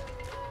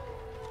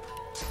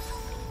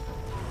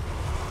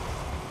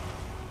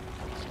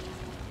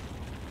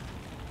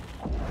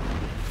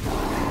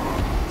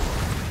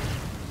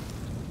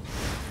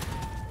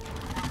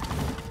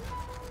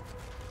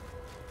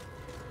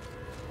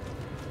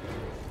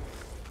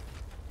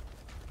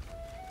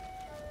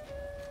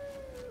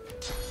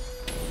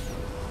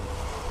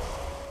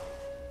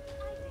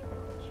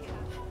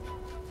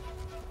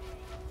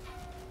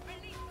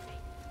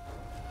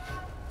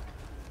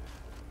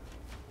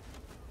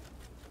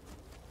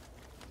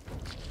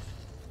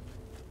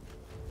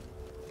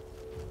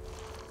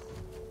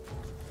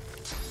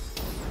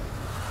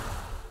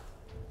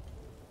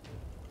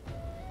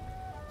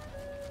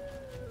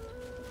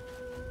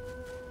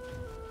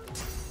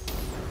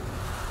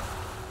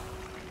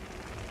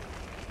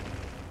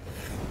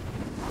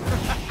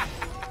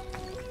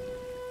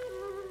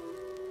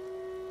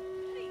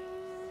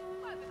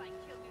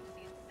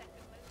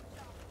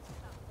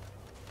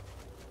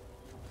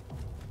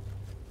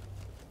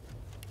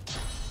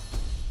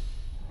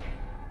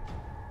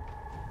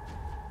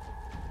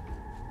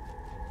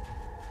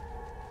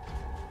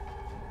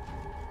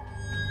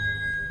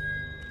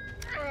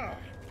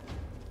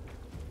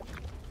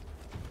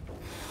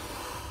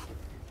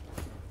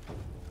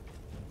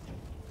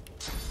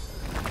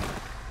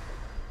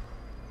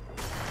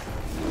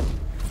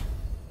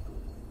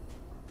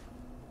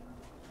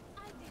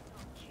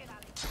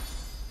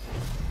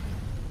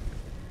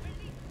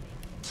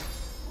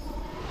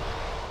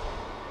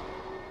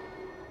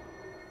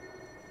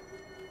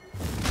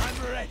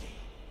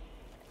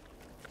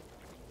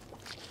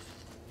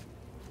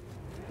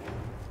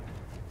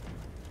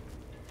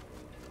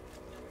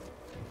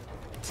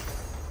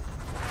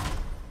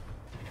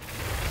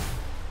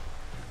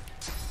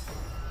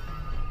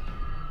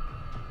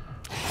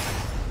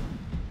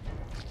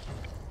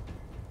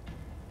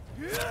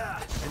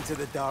 into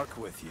the dark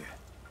with you.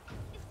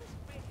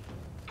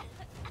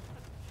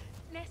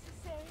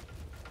 Necessary?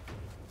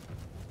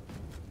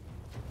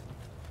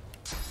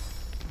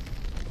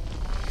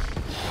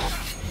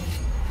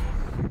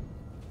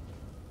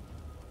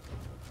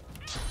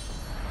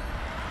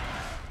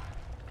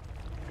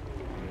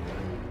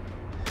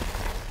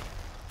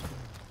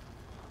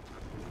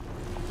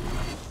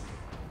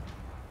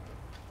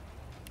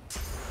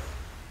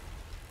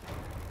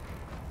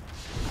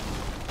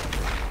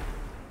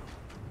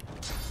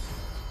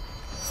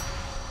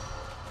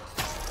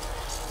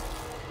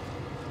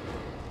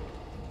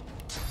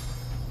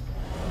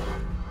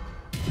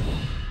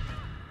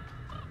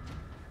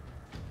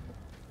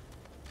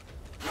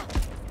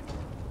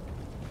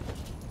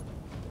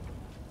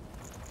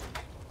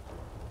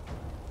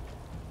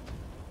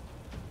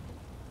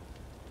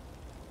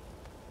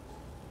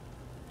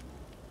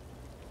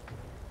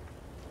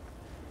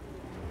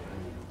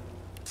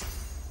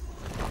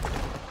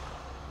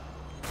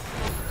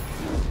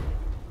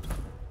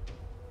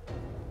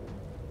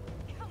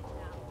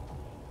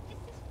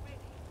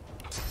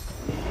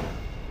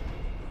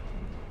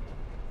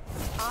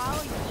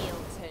 I'll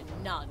yield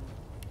to none.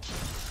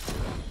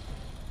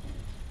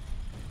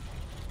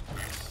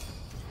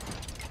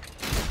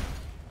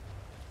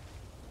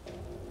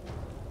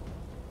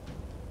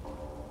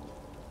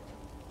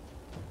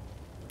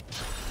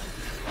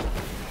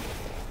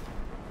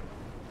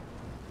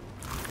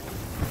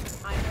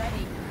 I'm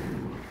ready.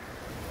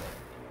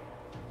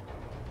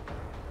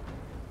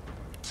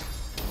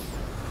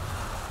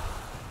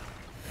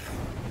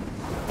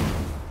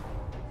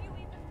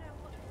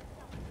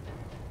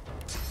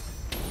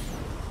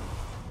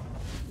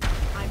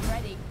 I'm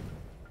ready.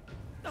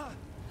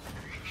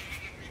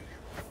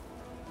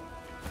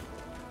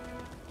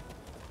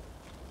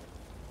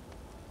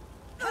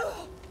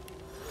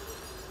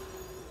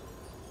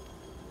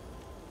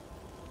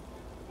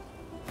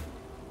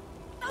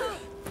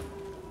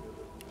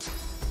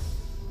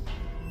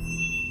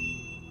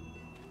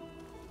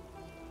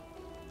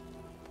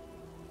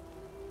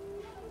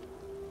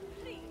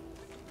 Please,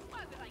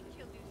 why would I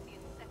kill Lucy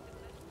and set the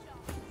most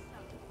charming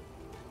son?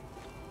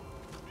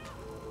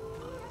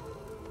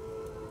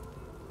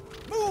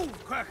 Move,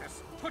 Quercus!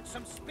 Put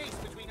some space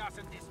between us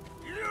and this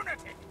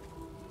lunatic!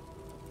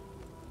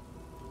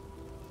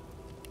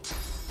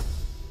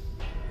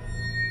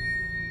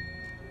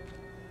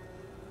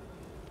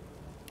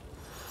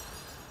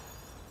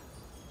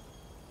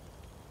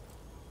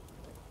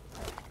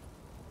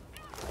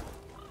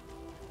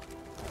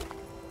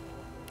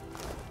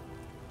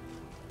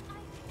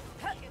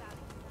 Get out of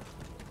here,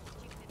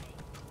 stupid egg.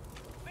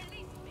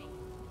 Release me.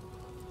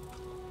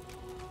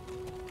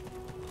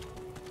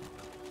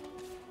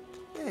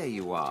 There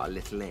you are,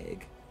 little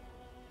egg.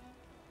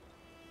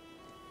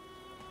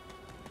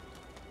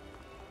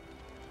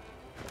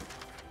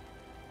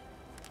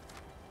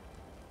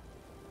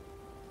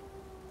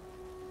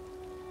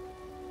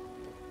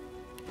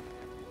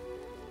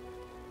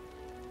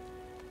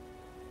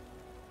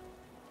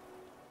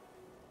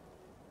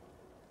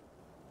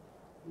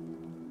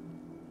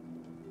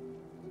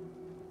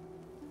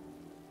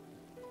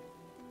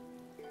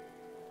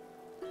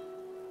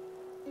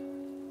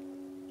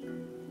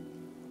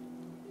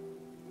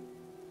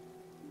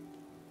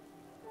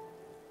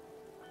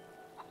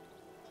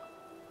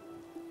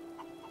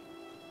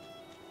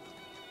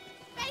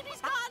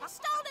 Baby's gone!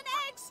 Stolen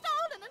egg!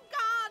 Stolen and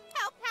gone!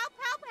 Help, help,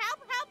 help,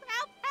 help, help,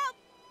 help, help!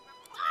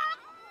 Ah!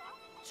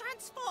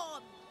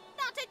 Transform!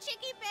 Not a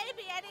chicky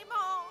baby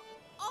anymore!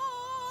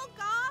 All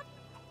gone!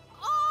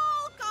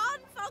 All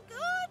gone for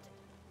good!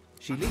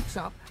 She leaps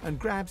up and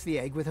grabs the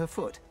egg with her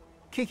foot,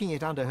 kicking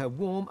it under her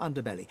warm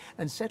underbelly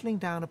and settling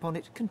down upon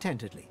it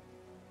contentedly.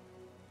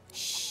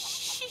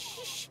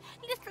 Shh!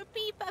 Little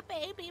Beeper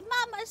baby,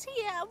 Mama's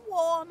here,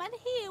 warm and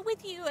here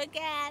with you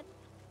again.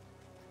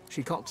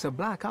 She cocks a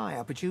black eye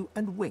up at you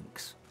and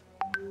winks.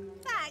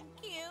 Thank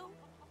you.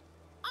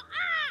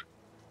 Ah!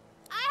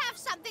 I have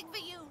something for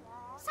you.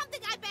 Something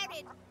I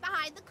buried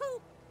behind the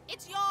coop.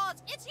 It's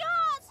yours. It's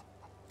yours.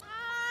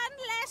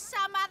 Unless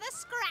some other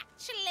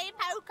scratchly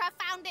poker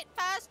found it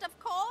first, of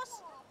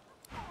course.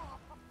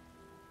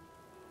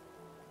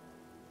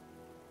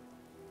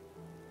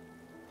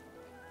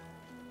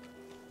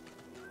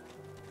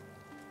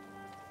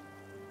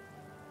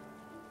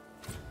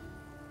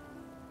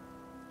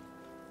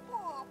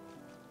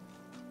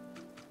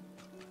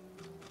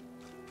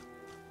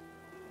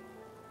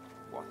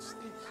 What's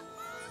this?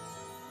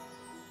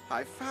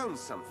 I found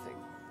something.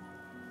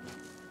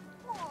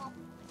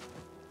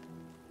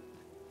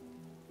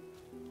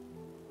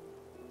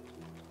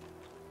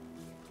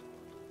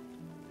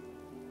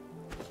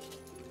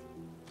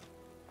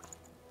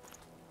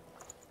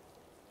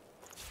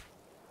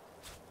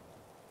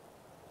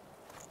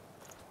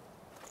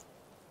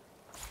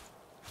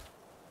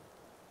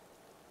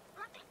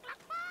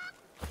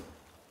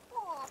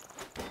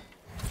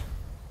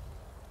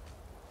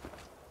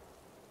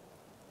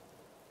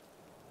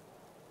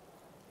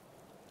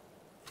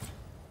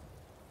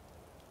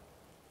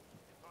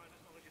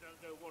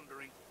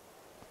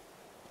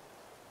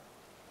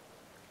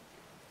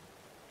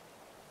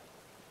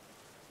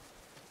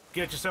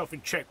 Get yourself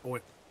in check,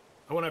 boy.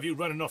 I won't have you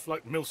running off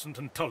like Millicent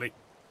and Tully.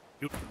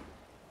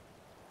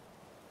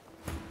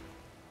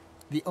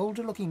 The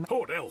older-looking...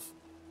 Port elf!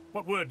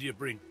 What word do you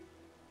bring?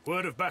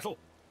 Word of battle?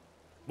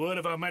 Word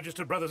of our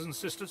Magister brothers and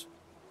sisters?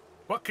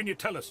 What can you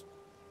tell us?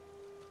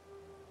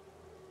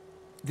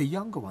 The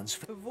younger ones...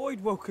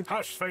 Avoid Woken.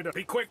 Hush, Fader.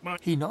 Be quick, man.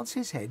 He nods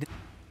his head.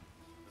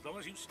 As long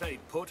as you stay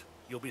put,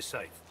 you'll be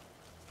safe.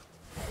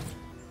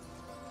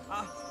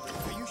 Are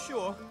you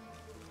sure?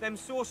 Them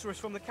sorcerers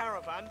from the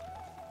caravan?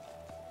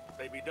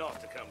 They'd be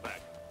daft to come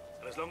back.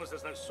 And as long as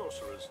there's no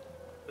sorcerers,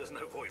 there's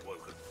no void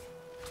woken.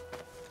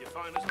 You're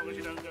fine as long as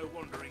you don't go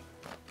wandering.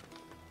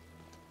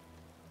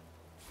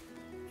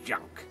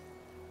 Junk.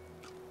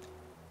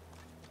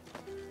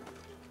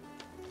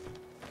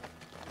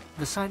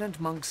 The silent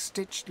monk's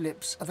stitched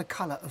lips are the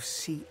color of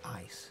sea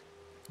ice.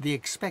 The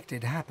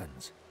expected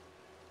happens.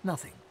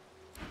 Nothing.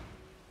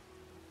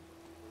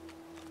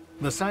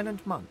 The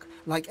silent monk,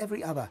 like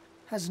every other,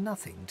 has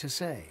nothing to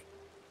say.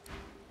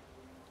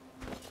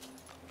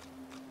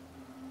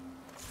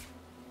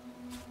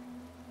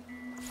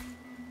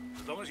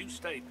 As long as you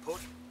stay put,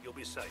 you'll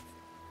be safe.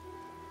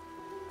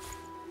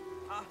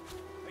 Are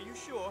you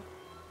sure?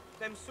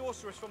 Them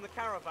sorcerers from the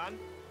caravan?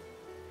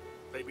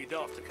 They'd be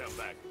daft to come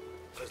back.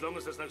 And as long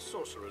as there's no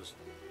sorcerers,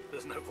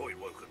 there's no void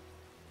woken.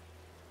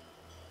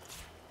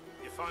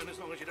 You're fine as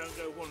long as you don't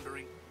go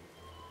wandering.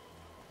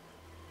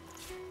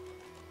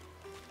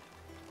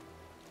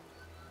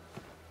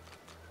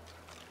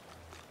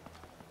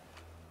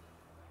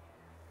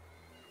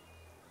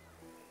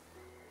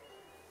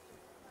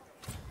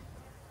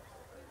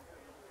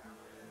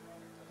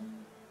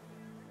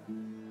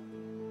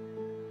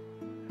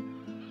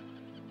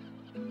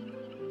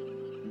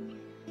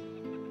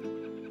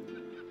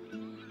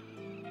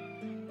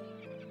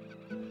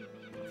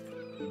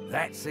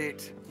 That's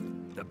it.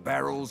 The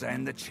barrels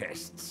and the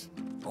chests.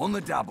 On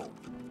the double.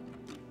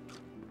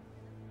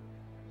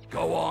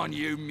 Go on,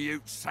 you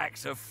mute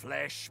sacks of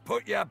flesh.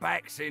 Put your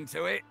backs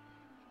into it.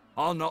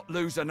 I'll not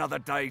lose another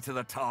day to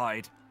the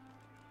tide.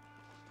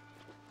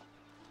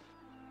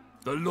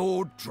 The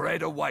Lord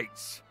Dread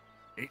awaits.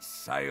 Its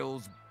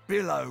sails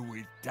billow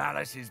with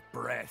Dallas's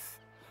breath.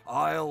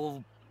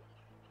 I'll...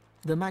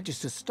 The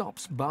Magister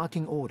stops,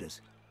 barking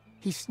orders.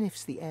 He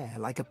sniffs the air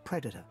like a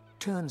predator,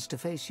 turns to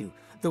face you,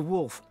 the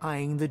wolf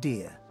eyeing the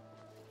deer.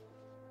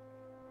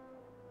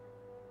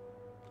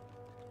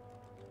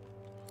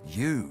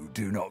 You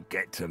do not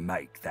get to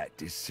make that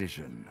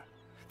decision.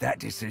 That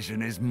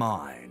decision is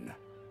mine.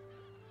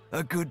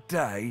 A good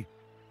day?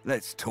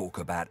 Let's talk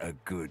about a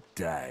good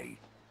day.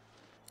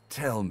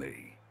 Tell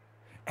me,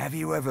 have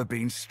you ever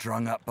been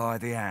strung up by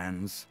the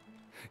hands?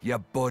 Your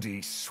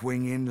body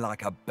swinging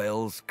like a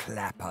bell's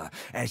clapper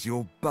as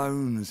your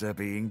bones are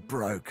being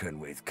broken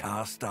with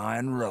cast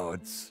iron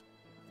rods?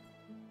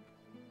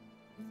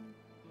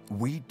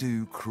 We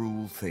do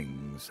cruel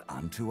things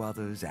unto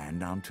others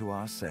and unto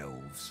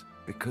ourselves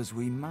because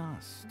we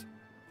must.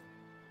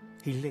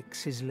 He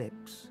licks his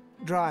lips.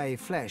 Dry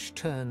flesh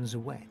turns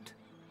wet.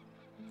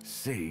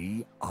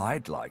 See,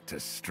 I'd like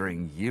to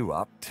string you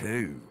up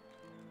too.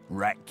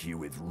 Rack you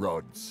with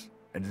rods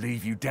and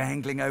leave you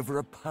dangling over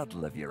a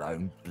puddle of your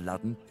own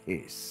blood and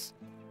piss.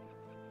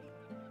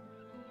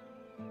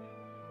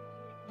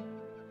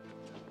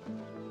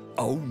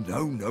 Oh,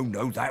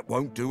 no, that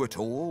won't do at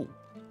all.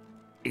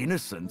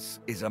 Innocence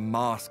is a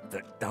mask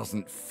that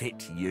doesn't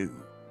fit you.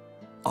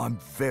 I'm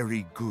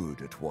very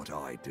good at what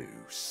I do,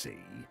 see?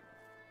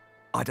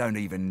 I don't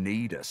even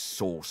need a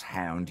source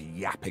hound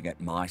yapping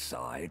at my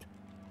side.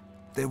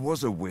 There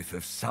was a whiff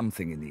of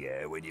something in the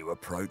air when you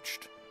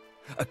approached.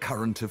 A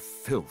current of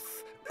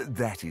filth,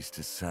 that is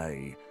to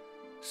say,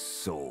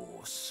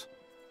 sauce.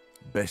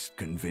 Best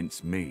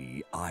convince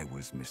me I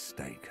was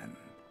mistaken.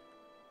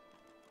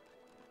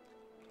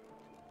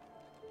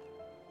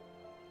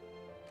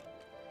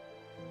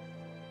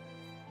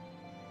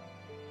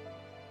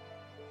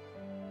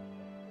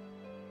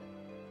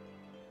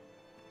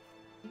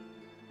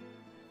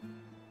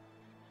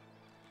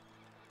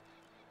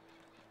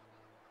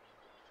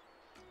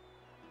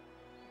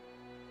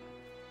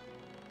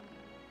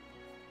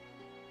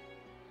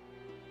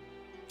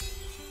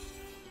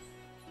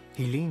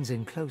 He leans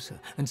in closer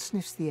and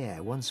sniffs the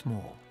air once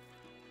more.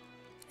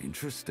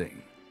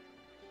 Interesting.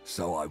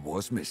 So I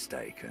was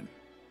mistaken.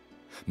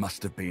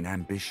 Must have been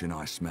ambition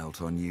I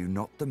smelt on you,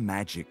 not the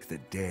magic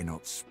that dare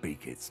not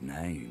speak its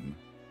name.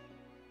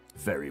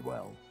 Very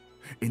well.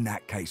 In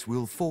that case,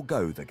 we'll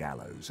forego the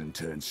gallows and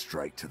turn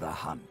straight to the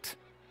hunt.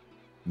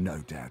 No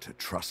doubt a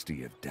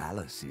trustee of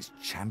Dallas is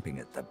champing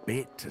at the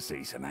bit to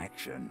see some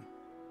action.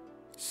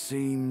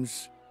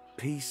 Seems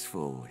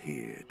peaceful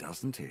here,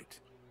 doesn't it?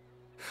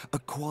 A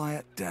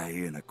quiet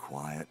day in a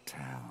quiet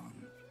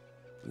town.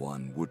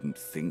 One wouldn't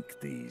think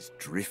these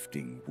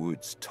drifting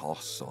woods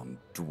toss on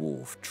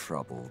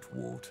dwarf-troubled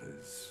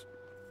waters.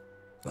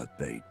 But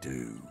they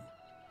do.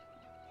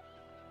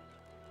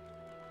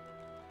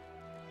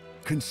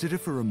 Consider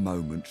for a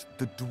moment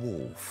the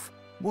dwarf.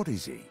 What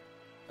is he?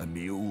 A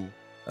mule?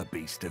 A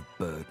beast of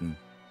burden?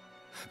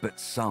 But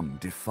some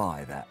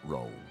defy that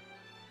role.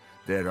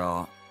 There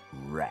are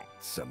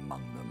rats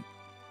among them,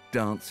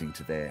 dancing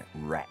to their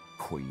rat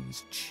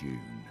queen's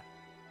tune.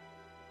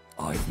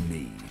 I've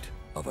need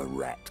of a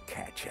rat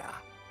catcher.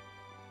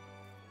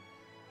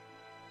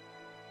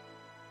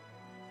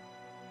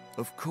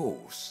 Of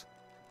course,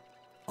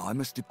 I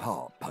must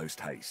depart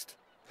post-haste,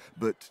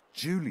 but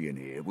Julian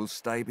here will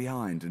stay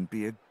behind and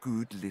be a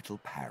good little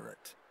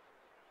parrot.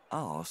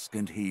 Ask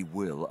and he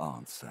will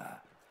answer.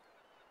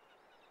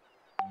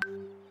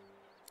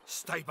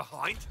 Stay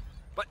behind?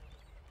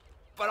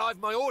 But I've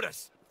my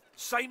orders,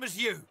 same as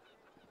you.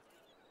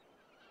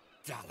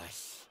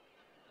 Dallas.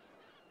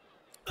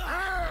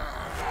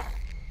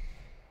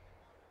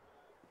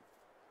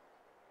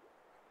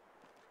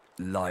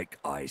 Like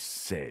I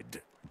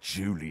said,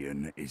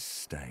 Julian is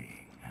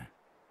staying.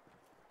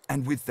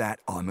 And with that,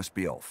 I must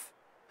be off.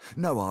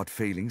 No hard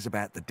feelings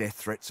about the death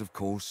threats, of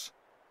course.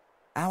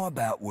 How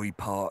about we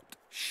part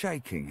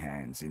shaking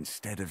hands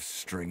instead of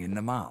stringing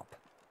them up?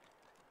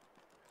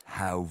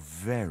 How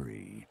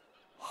very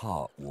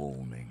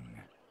heartwarming.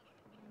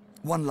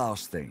 One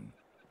last thing.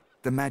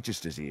 The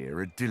Magisters here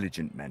are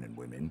diligent men and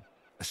women.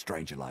 A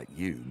stranger like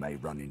you may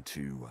run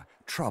into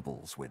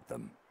troubles with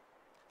them.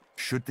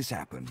 Should this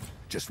happen,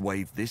 just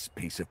wave this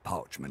piece of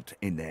parchment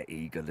in their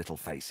eager little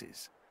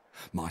faces.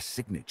 My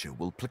signature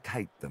will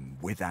placate them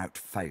without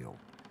fail,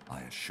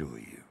 I assure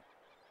you.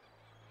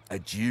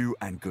 Adieu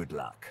and good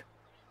luck.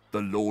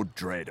 The Lord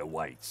Dread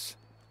awaits.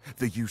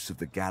 The use of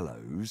the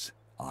gallows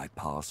I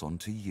pass on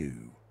to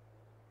you.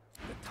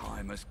 The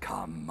time has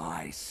come,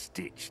 my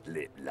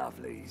stitched-lip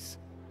lovelies.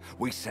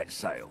 We set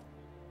sail.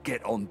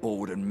 Get on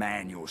board and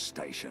man your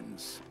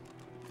stations.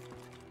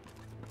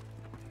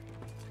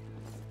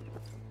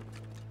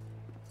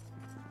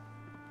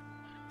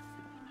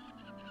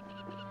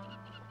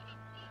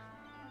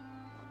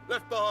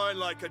 Left behind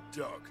like a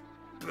dog.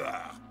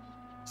 Bah!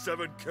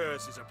 7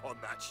 curses upon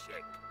that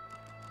ship.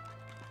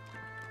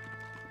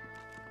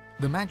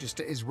 The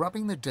Magister is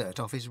rubbing the dirt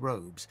off his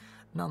robes,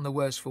 none the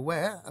worse for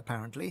wear,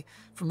 apparently,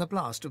 from the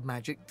blast of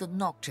magic that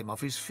knocked him off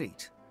his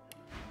feet.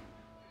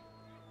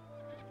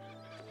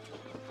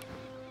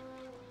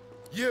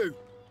 You,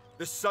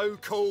 the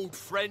so-called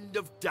friend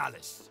of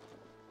Dallas.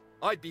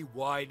 I'd be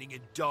whining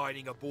and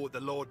dining aboard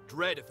the Lord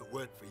Dread if it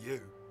weren't for you.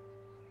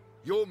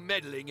 Your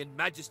meddling in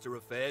Magister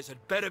affairs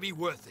had better be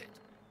worth it.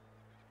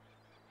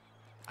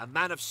 A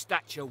man of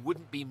stature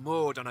wouldn't be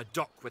moored on a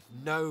dock with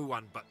no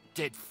one but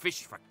dead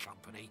fish for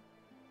company.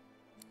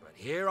 But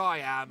here I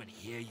am and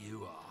here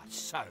you are.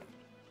 So,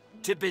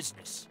 to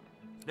business.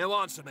 Now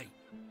answer me.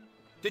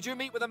 Did you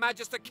meet with a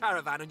Magister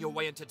caravan on your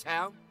way into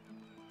town?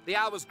 The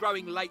hour's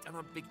growing late and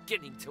I'm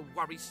beginning to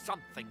worry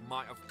something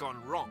might have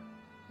gone wrong.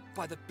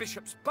 By the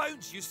Bishop's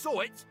bones, you saw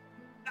it?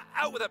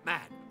 Out with it,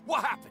 man.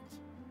 What happened?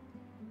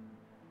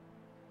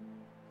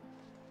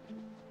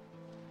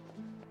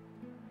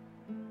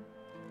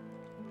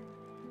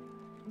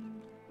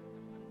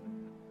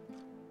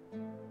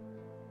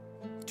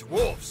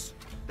 Dwarves!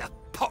 They're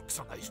pox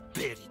on those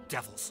bearded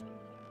devils.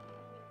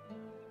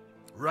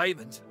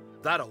 Raymond,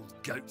 that old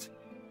goat,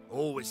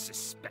 always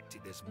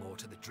suspected there's more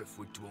to the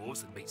Driftwood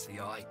dwarves than meets the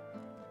eye.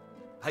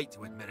 Hate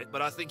to admit it,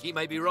 but I think he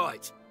may be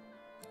right.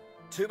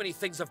 Too many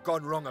things have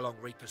gone wrong along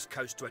Reaper's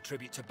Coast to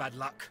attribute to bad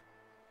luck.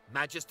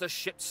 Magister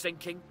ships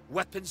sinking,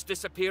 weapons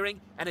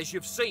disappearing, and as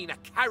you've seen, a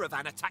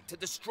caravan attacked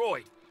and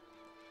destroyed.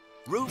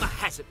 Rumour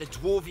has it the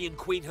Dwarvian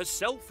Queen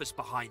herself is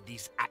behind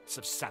these acts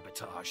of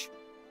sabotage.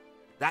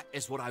 That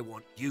is what I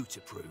want you to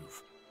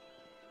prove.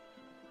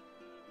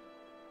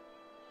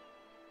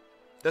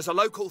 There's a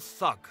local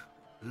thug,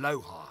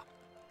 Lohar.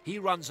 He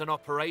runs an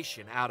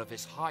operation out of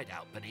his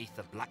hideout beneath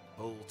the Black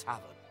Bull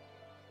Tavern.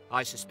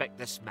 I suspect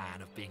this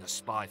man of being a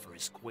spy for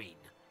his queen.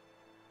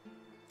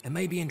 It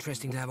may be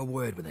interesting to have a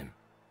word with him.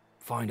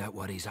 Find out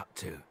what he's up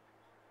to.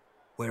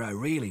 Where I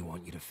really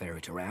want you to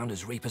ferret around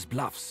is Reaper's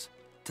Bluffs,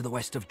 to the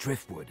west of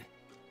Driftwood.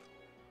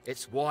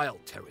 It's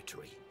wild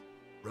territory,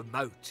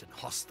 remote and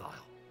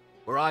hostile,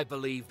 where I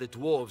believe the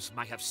dwarves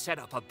may have set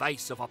up a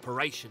base of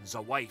operations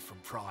away from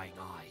prying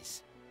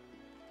eyes.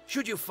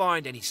 Should you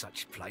find any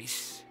such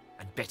place,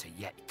 and better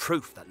yet,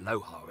 proof that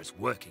Lohar is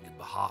working in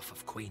behalf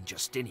of Queen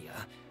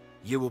Justinia,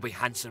 you will be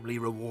handsomely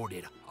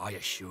rewarded, I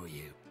assure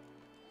you.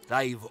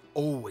 They've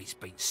always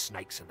been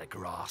snakes in the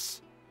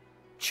grass.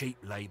 Cheap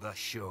labour,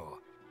 sure,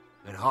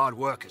 and hard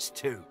workers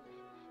too.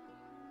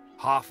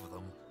 Half of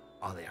them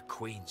are their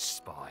queen's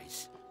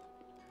spies.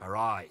 Her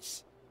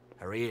eyes,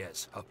 her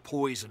ears, her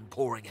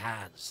poison-pouring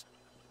hands.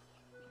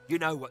 You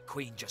know what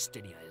Queen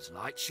Justinia is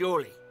like,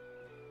 surely.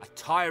 A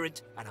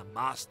tyrant and a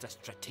master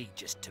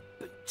strategist to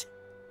boot.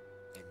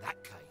 In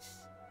that case,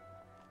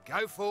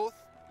 go forth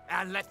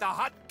and let the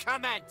hunt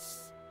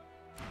commence!